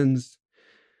friends,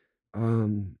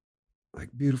 like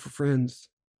beautiful friends.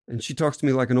 And she talks to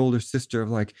me like an older sister of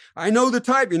like, I know the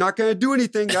type. You're not going to do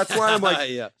anything. That's why I'm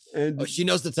like, yeah. And, she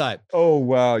knows the type. Oh,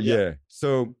 wow. Yeah.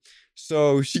 So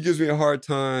she gives me a hard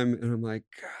time and I'm like,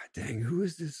 God dang, who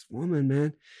is this woman,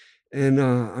 man? And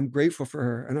I'm grateful for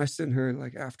her. And I sent her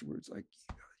like afterwards, like,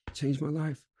 you changed my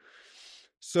life.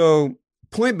 So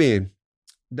point being,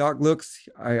 Doc looks,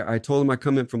 I told him I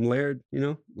come in from Laird,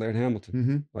 Laird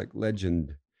Hamilton, like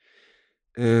legend.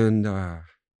 And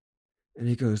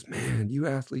he goes, man, you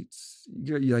athletes,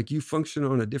 you function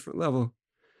on a different level.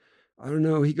 I don't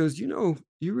know. He goes, you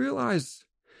realize,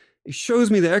 he shows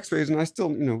me the x-rays and I still,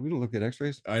 we don't look at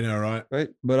x-rays. I know, right? Right.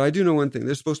 But I do know one thing.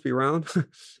 They're supposed to be round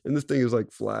and this thing is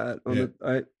like flat on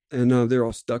and they're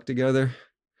all stuck together.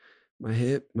 My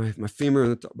hip, my femur on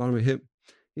the bottom of my hip.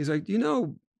 He's like,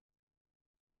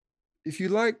 if you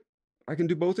like, I can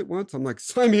do both at once. I'm like,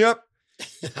 sign me up.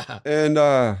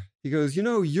 And he goes,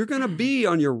 you're going to be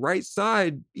on your right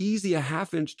side, easy a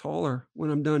 1/2 inch taller when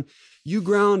I'm done. You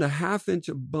ground a 1/2 inch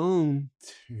of bone.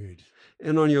 Dude.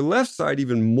 And on your left side,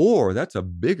 even more. That's a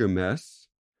bigger mess.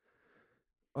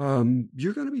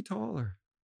 You're going to be taller.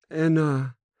 And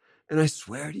I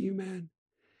swear to you, man.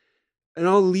 And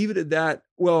I'll leave it at that.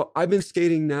 Well, I've been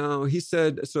skating now. He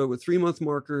said, so with 3-month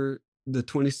marker, the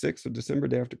 26th of December,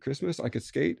 day after Christmas, I could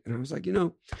skate. And I was like,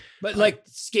 But like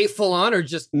skate full on or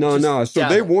just? No. So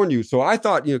dabble? they warn you. So I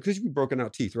thought, because you've broken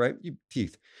out teeth, right?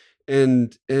 Teeth.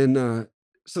 And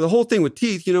so the whole thing with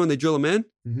teeth, when they drill them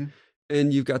in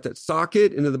and you've got that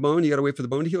socket into the bone, you got to wait for the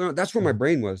bone to heal. That's where my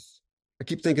brain was. I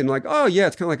keep thinking like, oh yeah,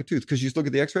 it's kind of like a tooth. Cause you just look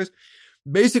at the x-rays.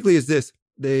 Basically is this,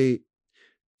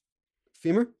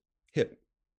 femur, hip,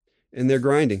 and they're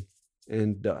grinding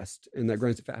and dust and that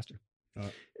grinds it faster.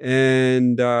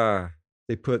 And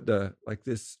they put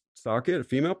this socket, a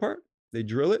female part, they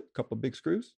drill it, a couple of big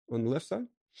screws on the left side.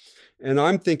 And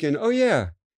I'm thinking, oh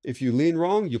yeah, if you lean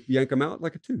wrong, you yank them out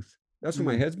like a tooth. That's where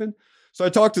my head's been. So I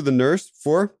talked to the nurse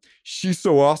she's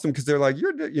so awesome because they're like,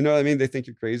 you know what I mean? They think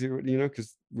you're crazy,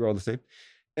 because we're all the same.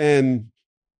 And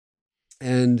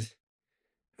I'm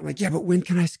like, yeah, but when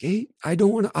can I skate? I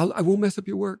don't want to, I won't mess up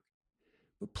your work,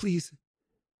 but please.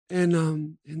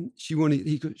 And she wanted,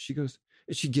 she goes,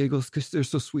 and she giggles because they're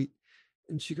so sweet.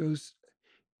 And she goes,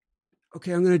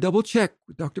 okay, I'm going to double check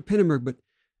with Dr. Pennenberg, but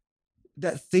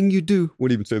that thing you do,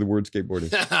 wouldn't even say the word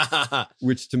skateboarding,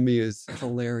 which to me is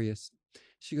hilarious.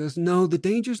 She goes, no, the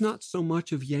danger's not so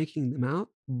much of yanking them out,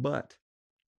 but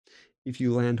if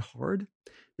you land hard,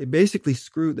 they basically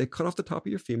they cut off the top of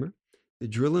your femur, they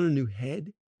drill in a new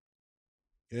head.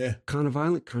 Yeah. Kind of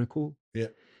violent, kind of cool. Yeah.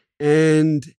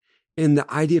 And the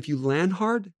idea, if you land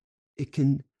hard, it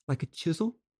can, like a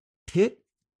chisel,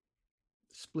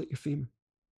 split your femur.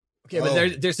 Okay,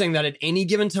 but they're saying that at any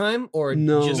given time or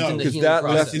just in the because healing that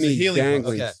process? left me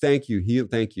dangling. Okay. Thank you,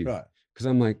 thank you. Right. Because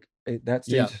I'm like, at that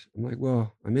stage, I'm like,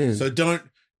 well, I'm in. So don't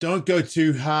go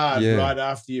too hard right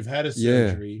after you've had a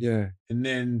surgery. Yeah. And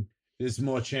then there's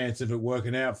more chance of it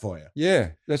working out for you.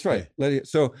 Yeah, that's right.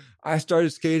 So I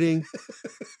started skating.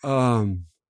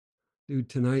 Dude,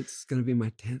 tonight's gonna be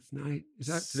my 10th night. Is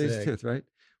that today's 10th, right?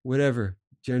 Whatever.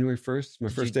 January 1st, my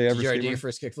first day Did ever. you already do skateboarding. your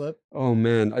first kickflip? Oh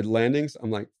man, at landings,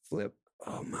 I'm like, flip.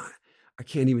 Oh my, I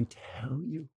can't even tell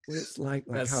you what it's like.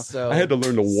 Like That's how so I had to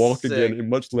learn to walk sick. again, and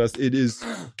much less it is.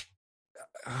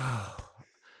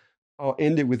 I'll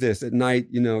end it with this. At night,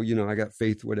 you know, I got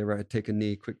faith, whatever. I take a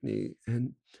knee, quick knee,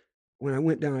 and when I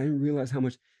went down, I didn't realize how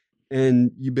much.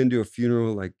 And you've been to a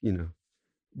funeral, like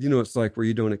it's like where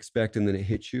you don't expect, and then it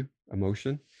hits you,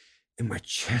 emotion, and my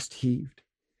chest heaved,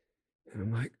 and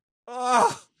I'm like,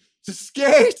 to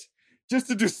skate, just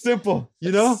to do simple,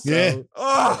 Yeah.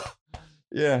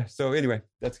 Yeah. So anyway,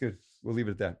 that's good. We'll leave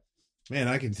it at that. Man,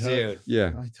 I can tell. Dude,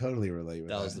 Yeah. I totally relate with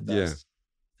that was the Yeah. best.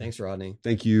 Thanks, Rodney.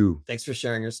 Thank you. Thanks for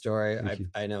sharing your story. Thank you.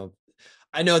 I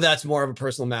know that's more of a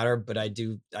personal matter, but I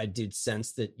do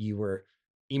sense that you were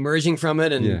emerging from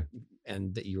it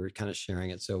and that you were kind of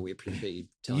sharing it. So we appreciate you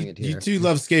telling it here. You two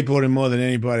love skateboarding more than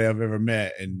anybody I've ever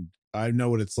met, and I know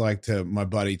what it's like to my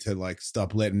buddy to like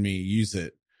stop letting me use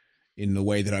it in the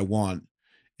way that I want.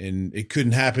 And it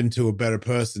couldn't happen to a better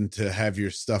person to have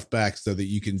your stuff back so that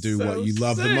you can do So what you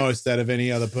love the sick. most out of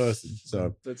any other person.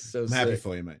 So That's so I'm happy sick.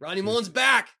 for you, mate. Rodney Mullen's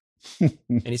back.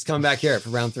 And he's coming back here for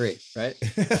round 3, right?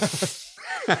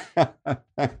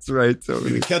 That's right. So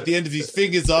We cut the end of his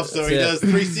fingers off so he That's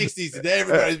does 360s and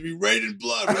everybody's be raining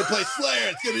blood. We're going to play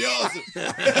Slayer. It's going to be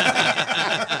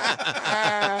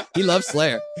awesome. He loves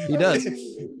Slayer. He does.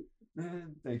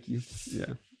 Man, thank you. Yeah.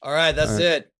 All right, that's All right.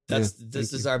 it. Thank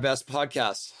This is you. our best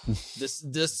podcast.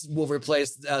 This will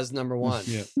replace as number 1.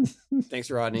 Yeah.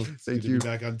 Thanks, Rodney. Thank Good to you. be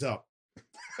back on top.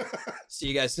 See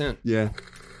you guys soon. Yeah.